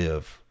to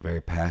live very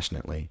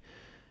passionately,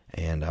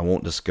 and I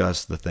won't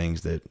discuss the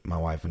things that my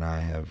wife and I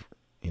have,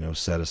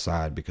 set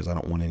aside, because I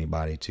don't want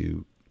anybody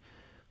to,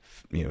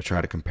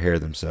 try to compare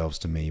themselves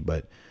to me.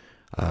 But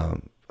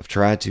I've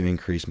tried to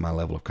increase my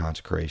level of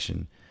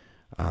consecration.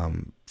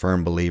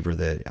 Firm believer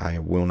that I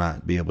will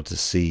not be able to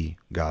see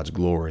God's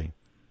glory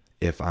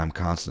if I'm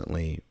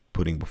constantly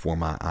putting before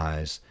my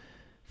eyes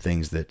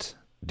things that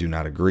do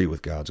not agree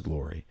with God's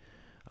glory.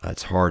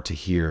 It's hard to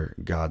hear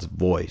God's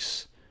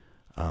voice.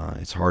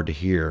 It's hard to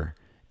hear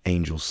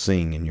angels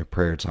sing in your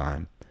prayer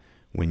time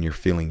when you're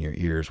filling your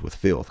ears with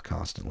filth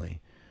constantly.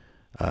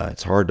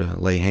 It's hard to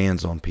lay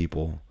hands on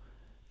people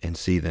and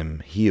see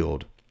them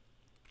healed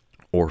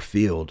or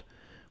filled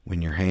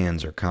when your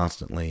hands are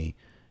constantly,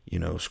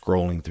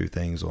 scrolling through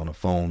things on a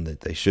phone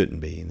that they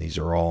shouldn't be. And these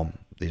are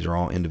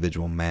all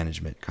individual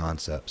management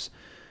concepts.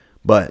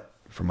 But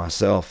for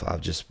myself,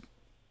 I've just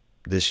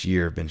this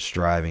year been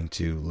striving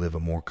to live a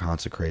more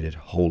consecrated,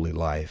 holy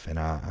life. And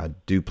I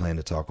do plan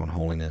to talk on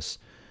holiness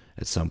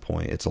at some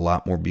point. It's a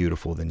lot more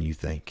beautiful than you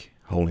think.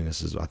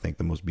 Holiness is, I think,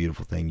 the most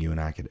beautiful thing you and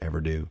I could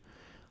ever do.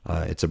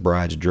 It's a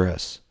bride's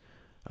dress.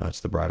 It's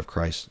the bride of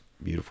Christ's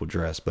beautiful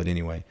dress. But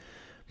anyway,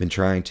 been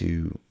trying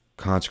to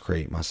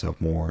consecrate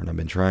myself more, and I've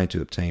been trying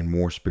to obtain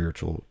more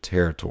spiritual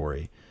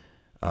territory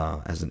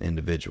as an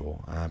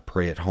individual. I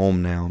pray at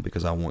home now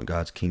because I want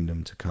God's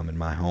kingdom to come in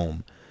my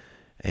home.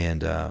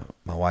 And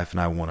my wife and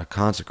I want a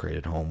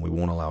consecrated home. We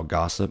won't allow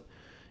gossip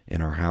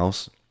in our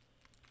house,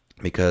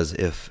 because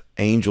if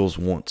angels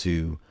want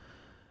to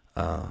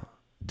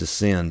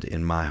descend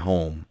in my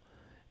home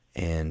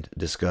and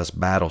discuss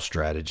battle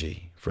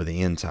strategy for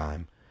the end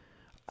time,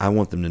 I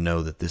want them to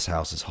know that this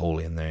house is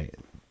holy, and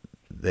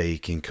they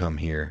can come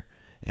here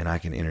and I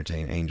can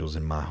entertain angels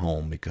in my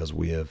home, because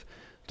we have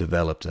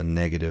developed a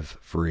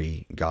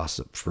negative-free,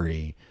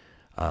 gossip-free,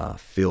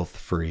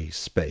 filth-free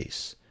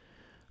space.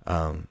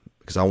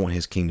 Because I want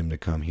his kingdom to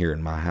come here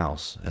in my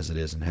house as it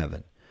is in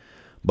heaven.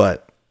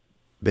 But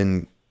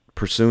been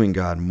pursuing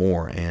God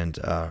more, and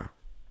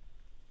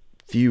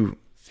few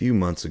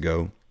months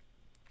ago,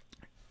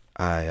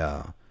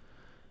 I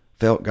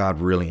felt God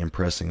really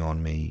impressing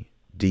on me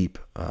deep,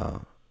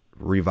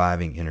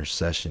 reviving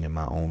intercession in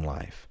my own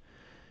life,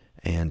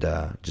 and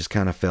just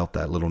kind of felt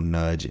that little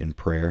nudge in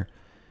prayer.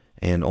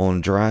 And on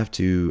a drive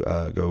to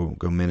go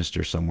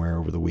minister somewhere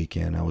over the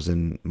weekend, I was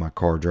in my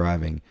car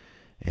driving,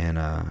 and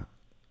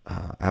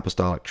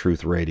Apostolic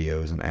Truth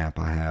Radio is an app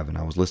I have, and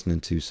I was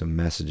listening to some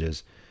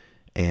messages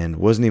and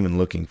wasn't even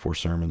looking for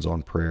sermons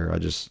on prayer.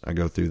 I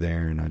go through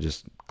there and I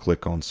just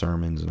click on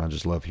sermons, and I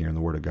just love hearing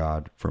the Word of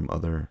God from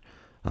other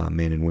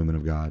men and women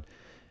of God.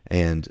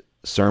 And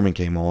sermon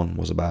came on,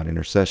 was about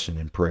intercession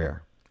and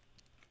prayer.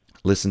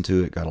 Listened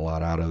to it, got a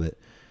lot out of it.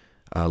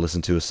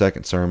 Listened to a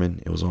second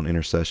sermon, it was on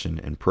intercession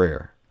and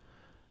prayer.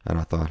 And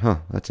I thought,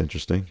 that's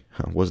interesting.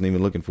 I wasn't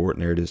even looking for it,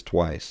 and there it is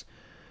twice.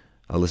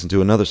 I listened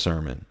to another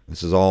sermon.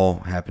 This is all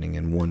happening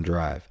in one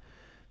drive.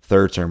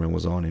 Third sermon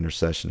was on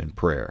intercession and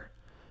prayer.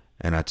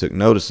 And I took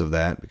notice of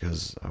that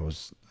because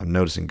I'm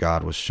noticing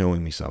God was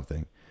showing me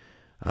something.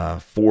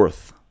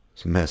 Fourth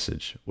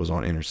message was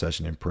on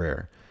intercession and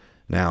prayer.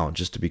 Now,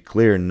 just to be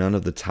clear, none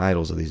of the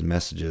titles of these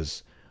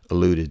messages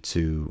alluded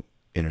to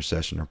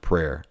intercession or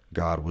prayer.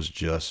 God was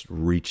just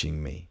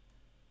reaching me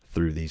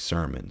through these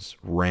sermons,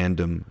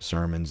 random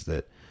sermons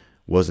that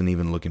wasn't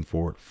even looking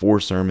for it. 4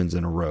 sermons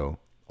in a row,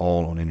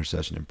 all on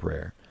intercession and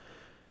prayer.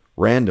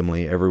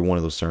 Randomly, every one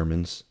of those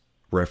sermons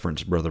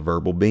referenced Brother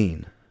Verbal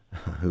Bean,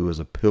 who is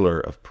a pillar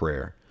of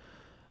prayer.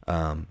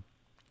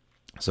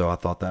 So I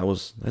thought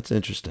that's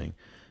interesting.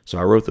 So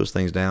I wrote those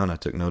things down. I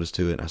took notice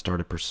to it. And I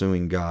started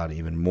pursuing God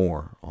even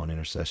more on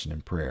intercession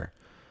and prayer,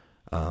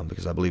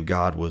 because I believe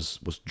God was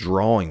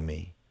drawing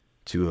me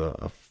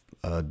to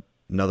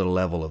another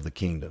level of the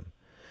kingdom.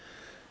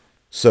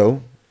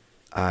 So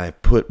I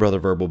put Brother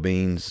Verbal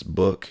Bean's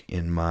book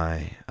in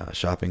my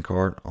shopping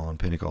cart on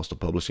Pentecostal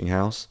Publishing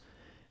House,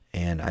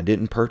 and I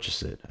didn't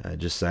purchase it. I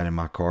just sat in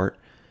my cart,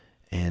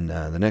 and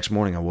the next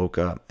morning I woke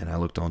up and I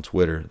looked on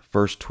Twitter. The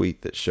first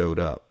tweet that showed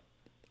up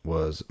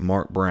was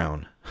Mark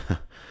Brown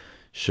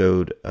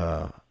showed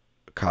a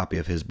copy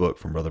of his book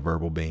from Brother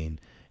Verbal Bean,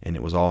 and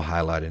it was all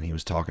highlighted, and he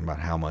was talking about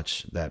how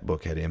much that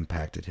book had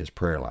impacted his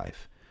prayer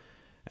life.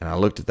 And I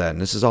looked at that,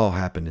 and this has all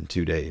happened in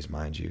 2 days,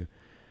 mind you.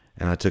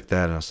 And I took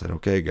that and I said,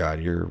 okay,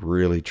 God, you're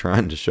really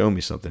trying to show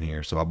me something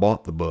here. So I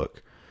bought the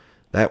book.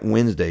 That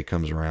Wednesday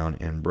comes around,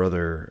 and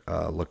Brother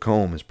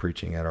Lacombe is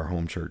preaching at our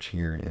home church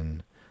here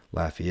in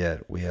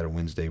Lafayette. We had a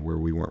Wednesday where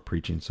we weren't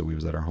preaching, so we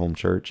was at our home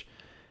church.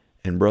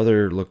 And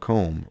Brother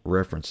Lacombe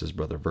references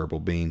Brother Verbal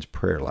Bean's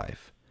prayer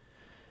life,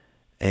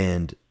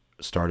 and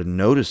started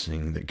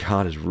noticing that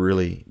God has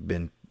really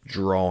been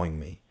drawing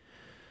me.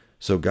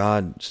 So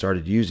God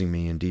started using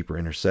me in deeper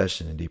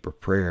intercession and deeper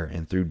prayer.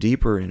 And through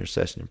deeper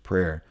intercession and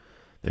prayer,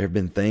 there have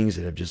been things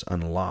that have just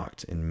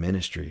unlocked in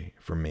ministry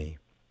for me.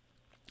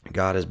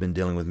 God has been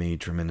dealing with me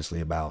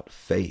tremendously about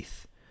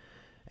faith.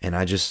 And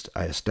I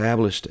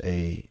established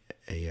a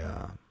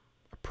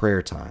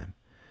prayer time.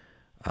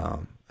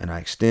 And I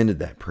extended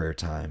that prayer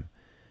time.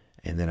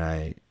 And then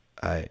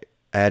I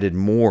added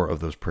more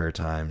of those prayer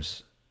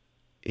times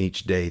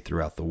each day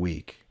throughout the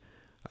week.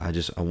 I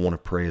want to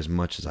pray as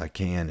much as I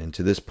can. And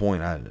to this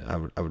point, I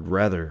would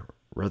rather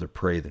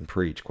pray than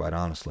preach, quite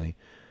honestly.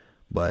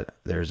 But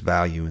there's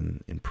value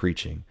in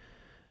preaching.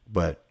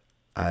 But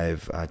I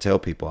tell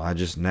people,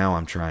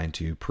 I'm trying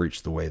to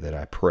preach the way that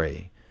I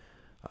pray.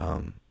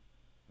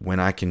 When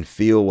I can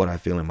feel what I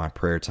feel in my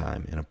prayer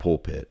time in a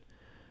pulpit,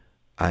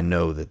 I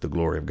know that the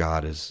glory of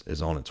God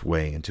is on its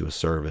way into a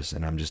service,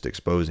 and I'm just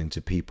exposing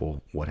to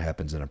people what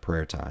happens in a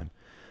prayer time.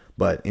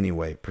 But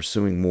anyway,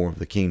 pursuing more of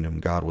the kingdom,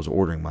 God was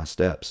ordering my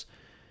steps.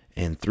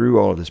 And through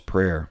all of this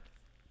prayer,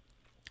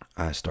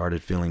 I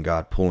started feeling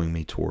God pulling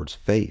me towards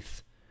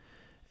faith.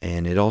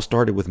 And it all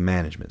started with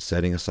management,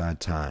 setting aside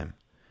time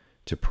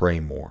to pray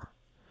more,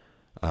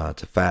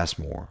 to fast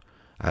more.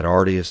 I'd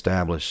already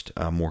established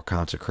more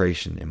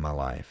consecration in my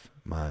life,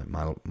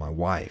 my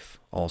wife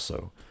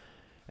also.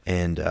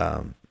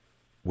 And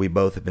we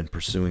both have been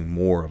pursuing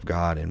more of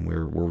God, and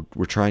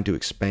we're trying to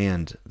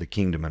expand the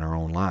kingdom in our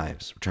own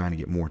lives. We're trying to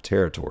get more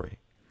territory.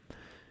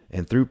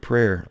 And through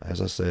prayer,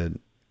 as I said,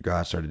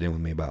 God started dealing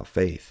with me about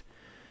faith.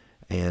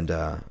 And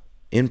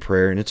in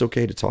prayer, and it's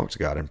okay to talk to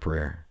God in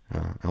prayer.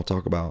 I'll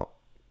talk about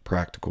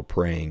practical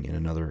praying in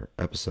another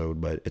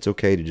episode, but it's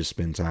okay to just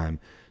spend time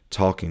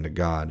talking to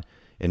God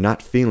and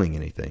not feeling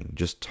anything,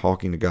 just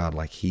talking to God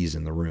like He's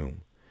in the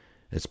room.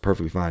 It's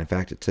perfectly fine. In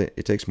fact,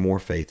 it takes more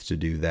faith to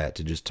do that,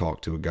 to just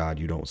talk to a God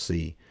you don't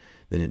see,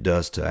 than it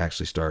does to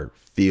actually start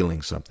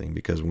feeling something.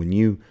 Because when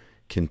you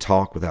can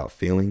talk without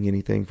feeling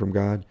anything from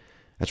God,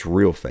 that's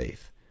real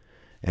faith.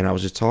 And I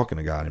was just talking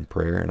to God in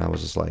prayer, and I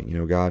was just like,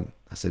 God,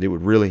 I said, it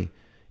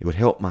would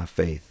help my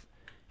faith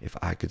if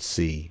I could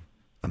see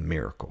a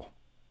miracle.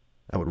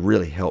 That would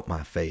really help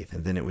my faith,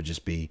 and then it would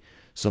just be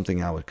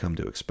something I would come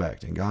to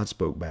expect. And God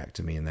spoke back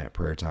to me in that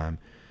prayer time.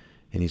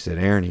 And He said,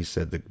 Aaron, He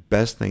said, the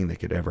best thing that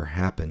could ever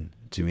happen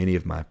to any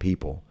of my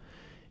people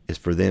is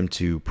for them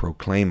to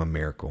proclaim a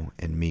miracle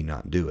and me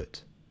not do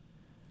it.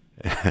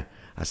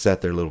 I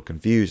sat there a little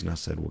confused, and I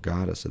said, well,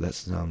 God, I said, that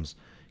sounds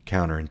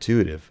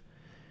counterintuitive.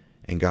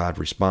 And God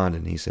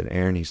responded, and He said,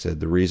 Aaron, He said,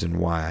 the reason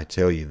why I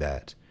tell you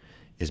that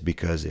is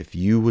because if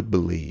you would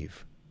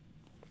believe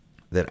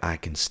that I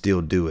can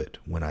still do it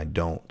when I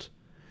don't,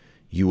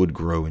 you would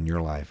grow in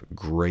your life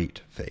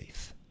great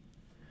faith.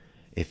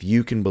 If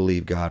you can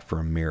believe God for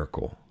a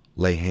miracle,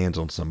 lay hands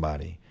on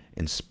somebody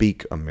and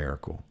speak a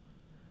miracle,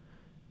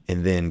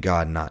 and then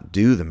God not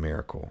do the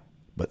miracle,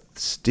 but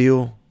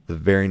still the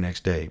very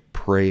next day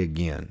pray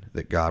again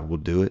that God will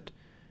do it,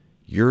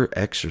 you're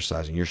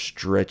exercising, you're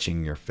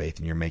stretching your faith,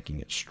 and you're making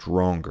it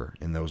stronger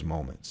in those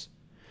moments.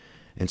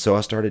 And so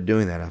I started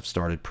doing that. I've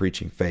started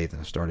preaching faith,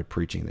 and I started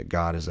preaching that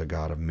God is a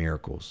God of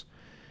miracles.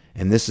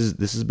 And this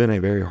has been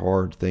a very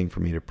hard thing for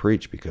me to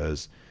preach,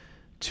 because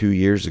 2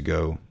 years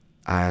ago,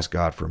 I asked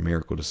God for a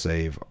miracle to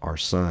save our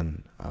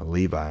son,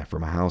 Levi,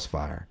 from a house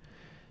fire.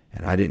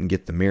 And I didn't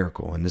get the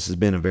miracle. And this has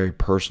been a very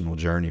personal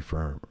journey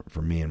for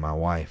me and my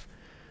wife.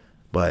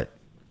 But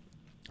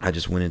I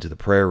just went into the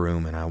prayer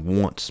room, and I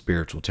want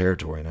spiritual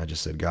territory. And I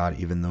just said, God,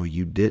 even though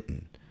you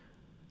didn't,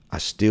 I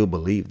still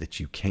believe that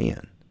you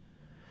can.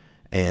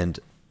 And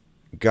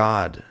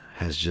God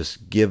has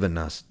just given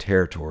us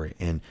territory.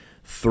 And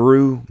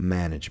through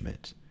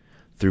management,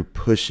 through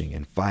pushing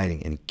and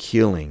fighting and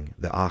killing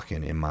the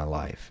Achan in my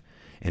life,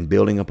 and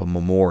building up a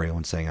memorial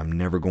and saying, I'm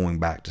never going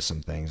back to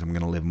some things. I'm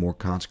going to live more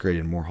consecrated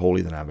and more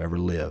holy than I've ever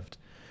lived.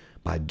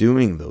 By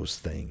doing those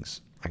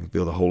things, I can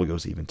feel the Holy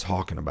Ghost even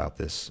talking about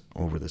this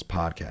over this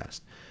podcast.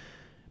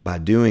 By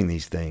doing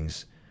these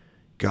things,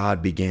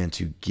 God began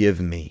to give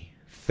me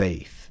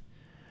faith.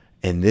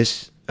 And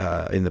this,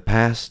 in the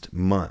past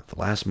month,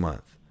 last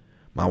month,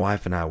 my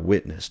wife and I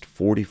witnessed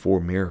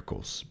 44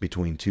 miracles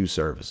between 2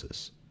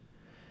 services.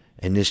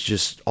 And this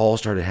just all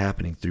started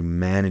happening through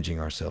managing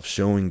ourselves,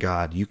 showing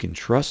God, you can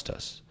trust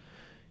us.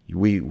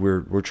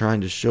 We're trying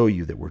to show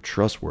you that we're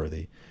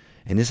trustworthy.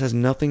 And this has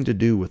nothing to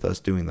do with us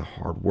doing the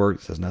hard work.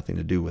 This has nothing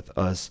to do with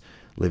us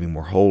living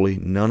more holy.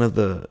 None of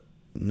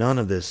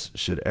this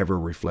should ever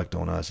reflect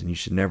on us. And you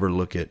should never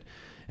look at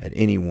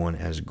anyone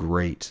as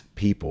great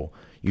people.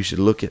 You should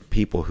look at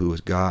people who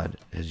God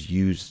has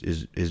used,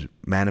 is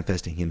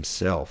manifesting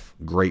Himself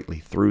greatly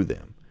through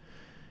them.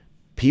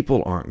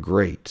 People aren't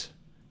great.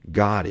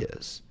 God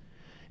is.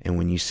 And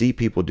when you see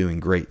people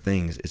doing great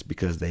things, it's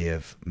because they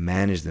have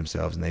managed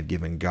themselves and they've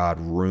given God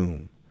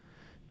room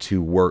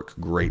to work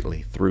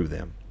greatly through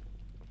them.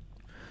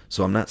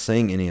 So I'm not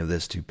saying any of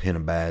this to pin a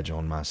badge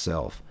on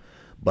myself,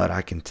 but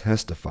I can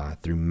testify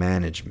through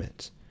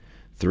management,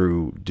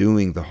 through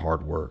doing the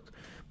hard work,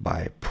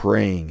 by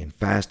praying and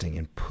fasting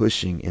and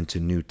pushing into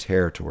new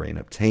territory and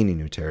obtaining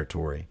new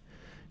territory.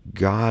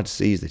 God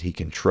sees that he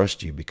can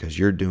trust you because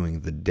you're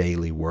doing the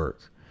daily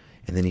work.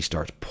 And then he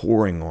starts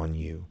pouring on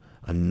you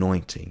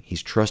anointing.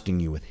 He's trusting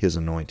you with his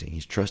anointing.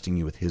 He's trusting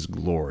you with his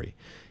glory.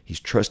 He's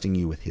trusting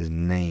you with his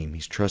name.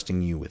 He's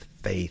trusting you with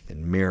faith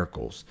and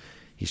miracles.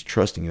 He's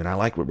trusting you. And I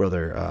like what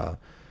Brother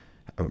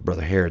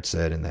Herod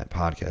said in that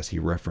podcast. He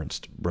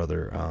referenced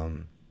Brother,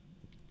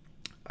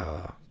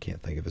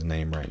 can't think of his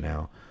name right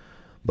now,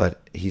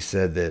 but he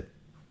said that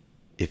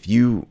if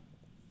you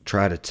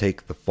try to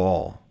take the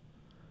fall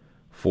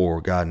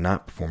for God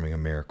not performing a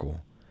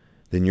miracle,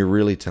 then you're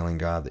really telling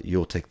God that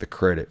you'll take the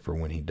credit for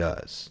when he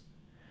does.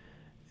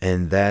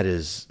 And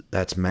that's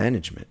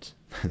management.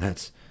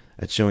 That's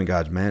showing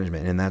God's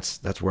management. And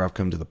that's where I've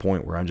come to the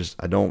point where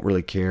I don't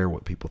really care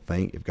what people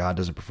think. If God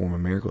doesn't perform a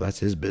miracle, that's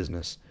his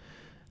business.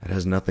 It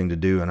has nothing to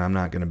do, and I'm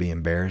not going to be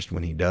embarrassed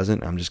when he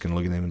doesn't. I'm just going to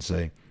look at them and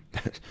say,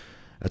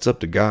 that's up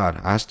to God.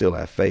 I still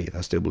have faith.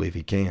 I still believe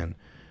he can.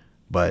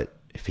 But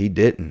if he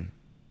didn't,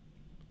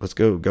 let's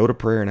go to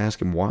prayer and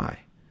ask him why.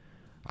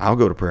 I'll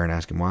go to prayer and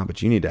ask him why,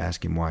 but you need to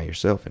ask him why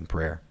yourself in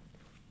prayer.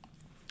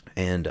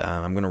 And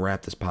I'm going to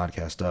wrap this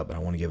podcast up, but I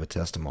want to give a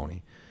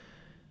testimony.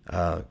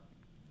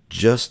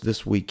 Just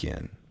this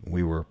weekend,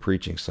 we were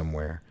preaching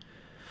somewhere,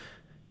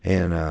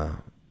 and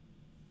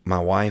my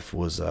wife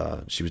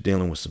she was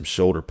dealing with some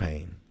shoulder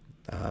pain.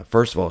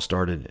 First of all,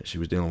 she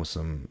was dealing with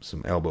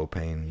some elbow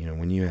pain. You know,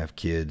 when you have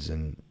kids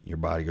and your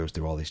body goes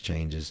through all these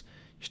changes,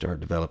 you start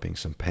developing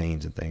some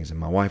pains and things. And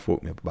my wife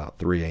woke me up about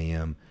 3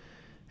 a.m.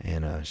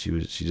 and she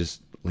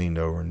just leaned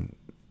over, and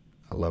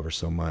I love her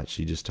so much.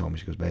 She just told me,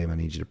 she goes, "Babe, I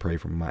need you to pray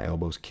for me. My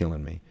elbow's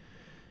killing me."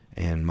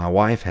 And my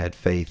wife had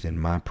faith in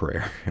my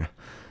prayer.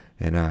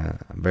 And I'm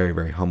very,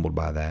 very humbled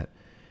by that.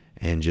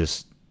 And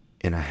just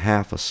in a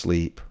half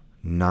asleep,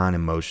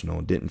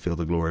 non-emotional, didn't feel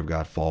the glory of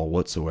God fall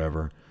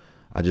whatsoever,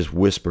 I just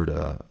whispered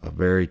a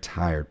very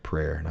tired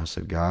prayer. And I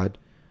said, "God,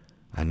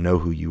 I know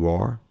who you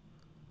are.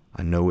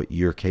 I know what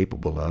you're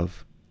capable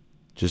of.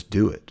 Just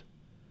do it."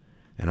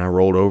 And I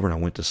rolled over and I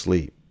went to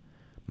sleep.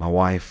 My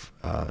wife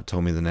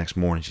told me the next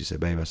morning, she said,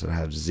 "Babe," I said, "I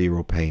have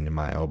zero pain in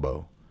my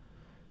elbow."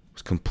 It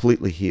was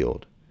completely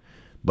healed.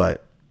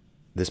 But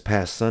this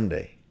past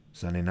Sunday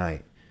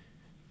night,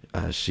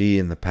 she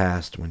in the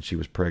past, when she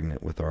was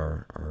pregnant with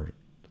our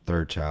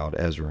third child,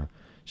 Ezra,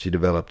 she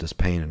developed this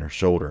pain in her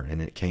shoulder,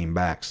 and it came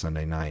back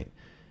Sunday night.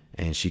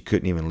 And she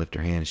couldn't even lift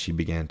her hand. She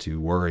began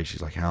to worry.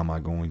 She's like, "How am I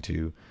going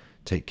to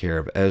take care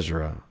of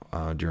Ezra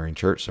during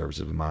church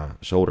services with my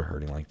shoulder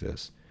hurting like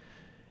this?"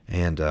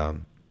 And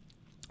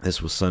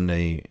this was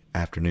Sunday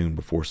afternoon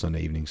before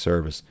Sunday evening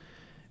service.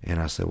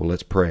 And I said, "Well,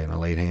 let's pray." And I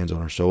laid hands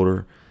on her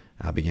shoulder.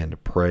 I began to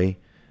pray.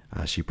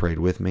 She prayed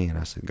with me. And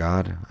I said,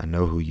 "God, I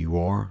know who you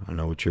are. I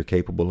know what you're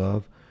capable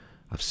of.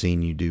 I've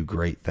seen you do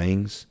great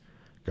things.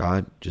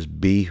 God,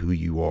 just be who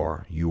you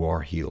are. You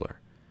are healer."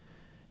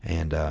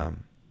 And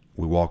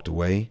we walked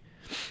away,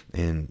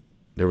 and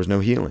there was no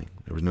healing.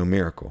 There was no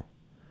miracle.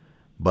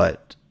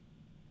 But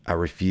I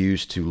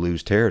refused to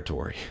lose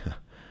territory.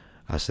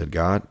 I said,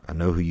 "God, I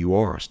know who you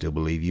are. I still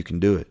believe you can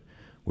do it."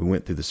 We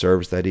went through the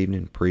service that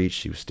evening, preached.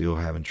 She was still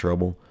having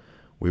trouble.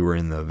 We were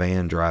in the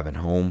van driving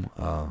home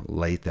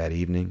late that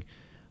evening.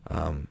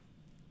 And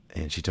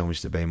she told me,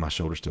 she said, "Babe, my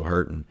shoulder's still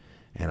hurting."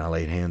 And I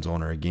laid hands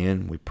on her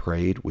again. We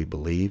prayed. We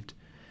believed.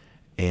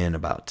 And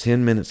about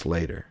 10 minutes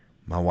later,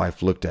 my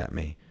wife looked at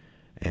me,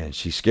 and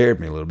she scared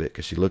me a little bit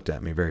because she looked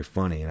at me very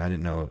funny. And I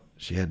didn't know,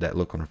 she had that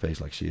look on her face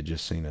like she had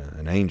just seen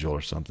an angel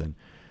or something.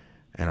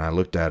 And I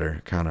looked at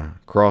her kind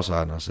of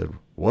cross-eyed, and I said,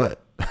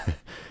 "What?"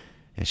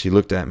 And she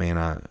looked at me,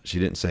 and she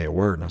didn't say a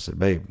word. And I said,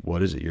 "Babe,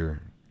 what is it?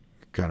 You're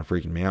kind of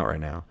freaking me out right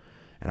now."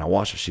 And I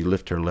watched her. She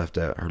lifted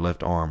her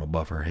left arm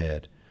above her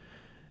head.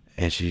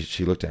 And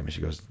she looked at me.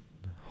 She goes,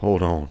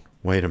 "Hold on.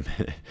 Wait a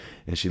minute."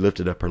 And she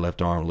lifted up her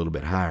left arm a little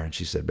bit higher. And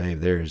she said, "Babe,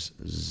 there's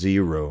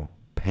zero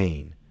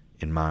pain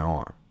in my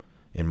arm,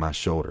 in my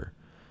shoulder."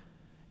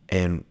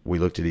 And we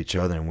looked at each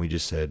other, and we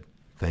just said,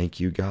 "Thank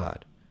you,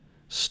 God."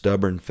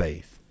 Stubborn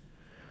faith.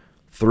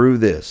 Through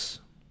this,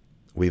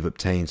 we've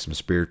obtained some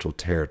spiritual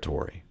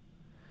territory.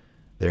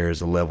 There is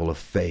a level of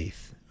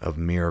faith, of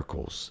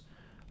miracles,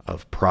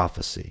 of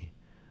prophecy,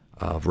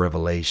 of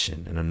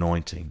revelation and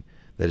anointing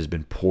that has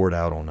been poured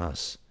out on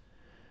us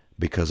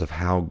because of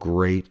how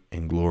great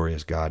and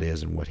glorious God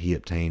is and what he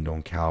obtained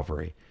on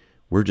Calvary.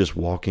 We're just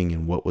walking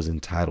in what was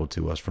entitled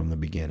to us from the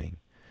beginning.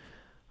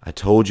 I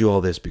told you all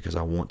this because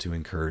I want to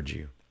encourage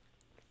you.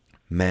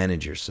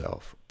 Manage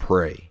yourself,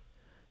 pray,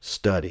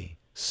 study,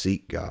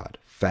 seek God,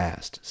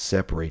 fast,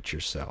 separate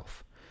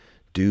yourself,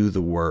 do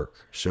the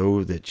work,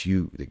 show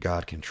that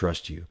God can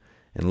trust you,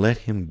 and let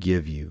him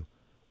give you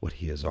what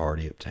he has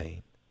already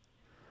obtained.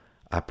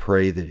 I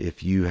pray that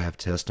if you have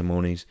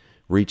testimonies,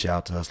 reach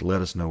out to us.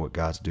 Let us know what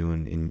God's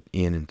doing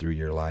in and through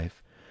your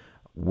life.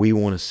 We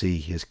want to see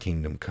his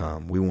kingdom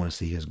come. We want to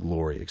see his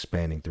glory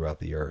expanding throughout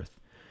the earth.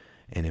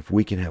 And if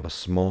we can have a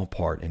small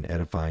part in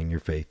edifying your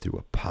faith through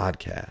a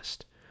podcast,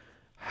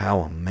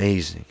 how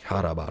amazing,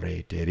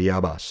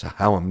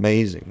 how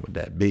amazing would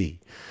that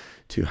be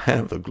to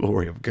have the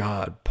glory of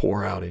God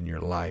pour out in your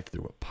life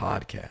through a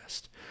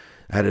podcast?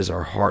 That is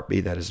our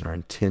heartbeat. That is our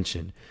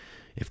intention.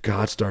 If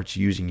God starts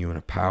using you in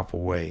a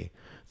powerful way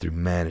through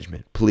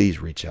management,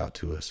 please reach out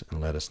to us and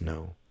let us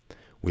know.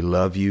 We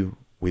love you.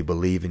 We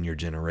believe in your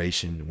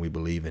generation. We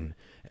believe in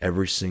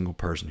every single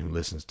person who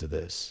listens to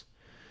this.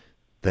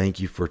 Thank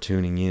you for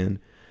tuning in.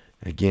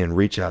 Again,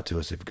 reach out to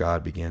us if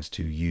God begins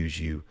to use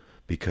you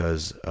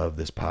because of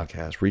this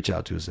podcast. Reach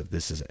out to us if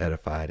this has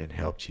edified and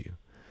helped you.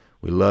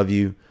 We love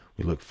you.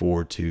 We look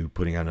forward to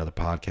putting out another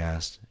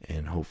podcast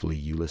and hopefully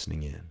you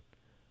listening in.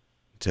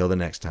 Until the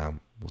next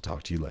time, we'll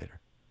talk to you later.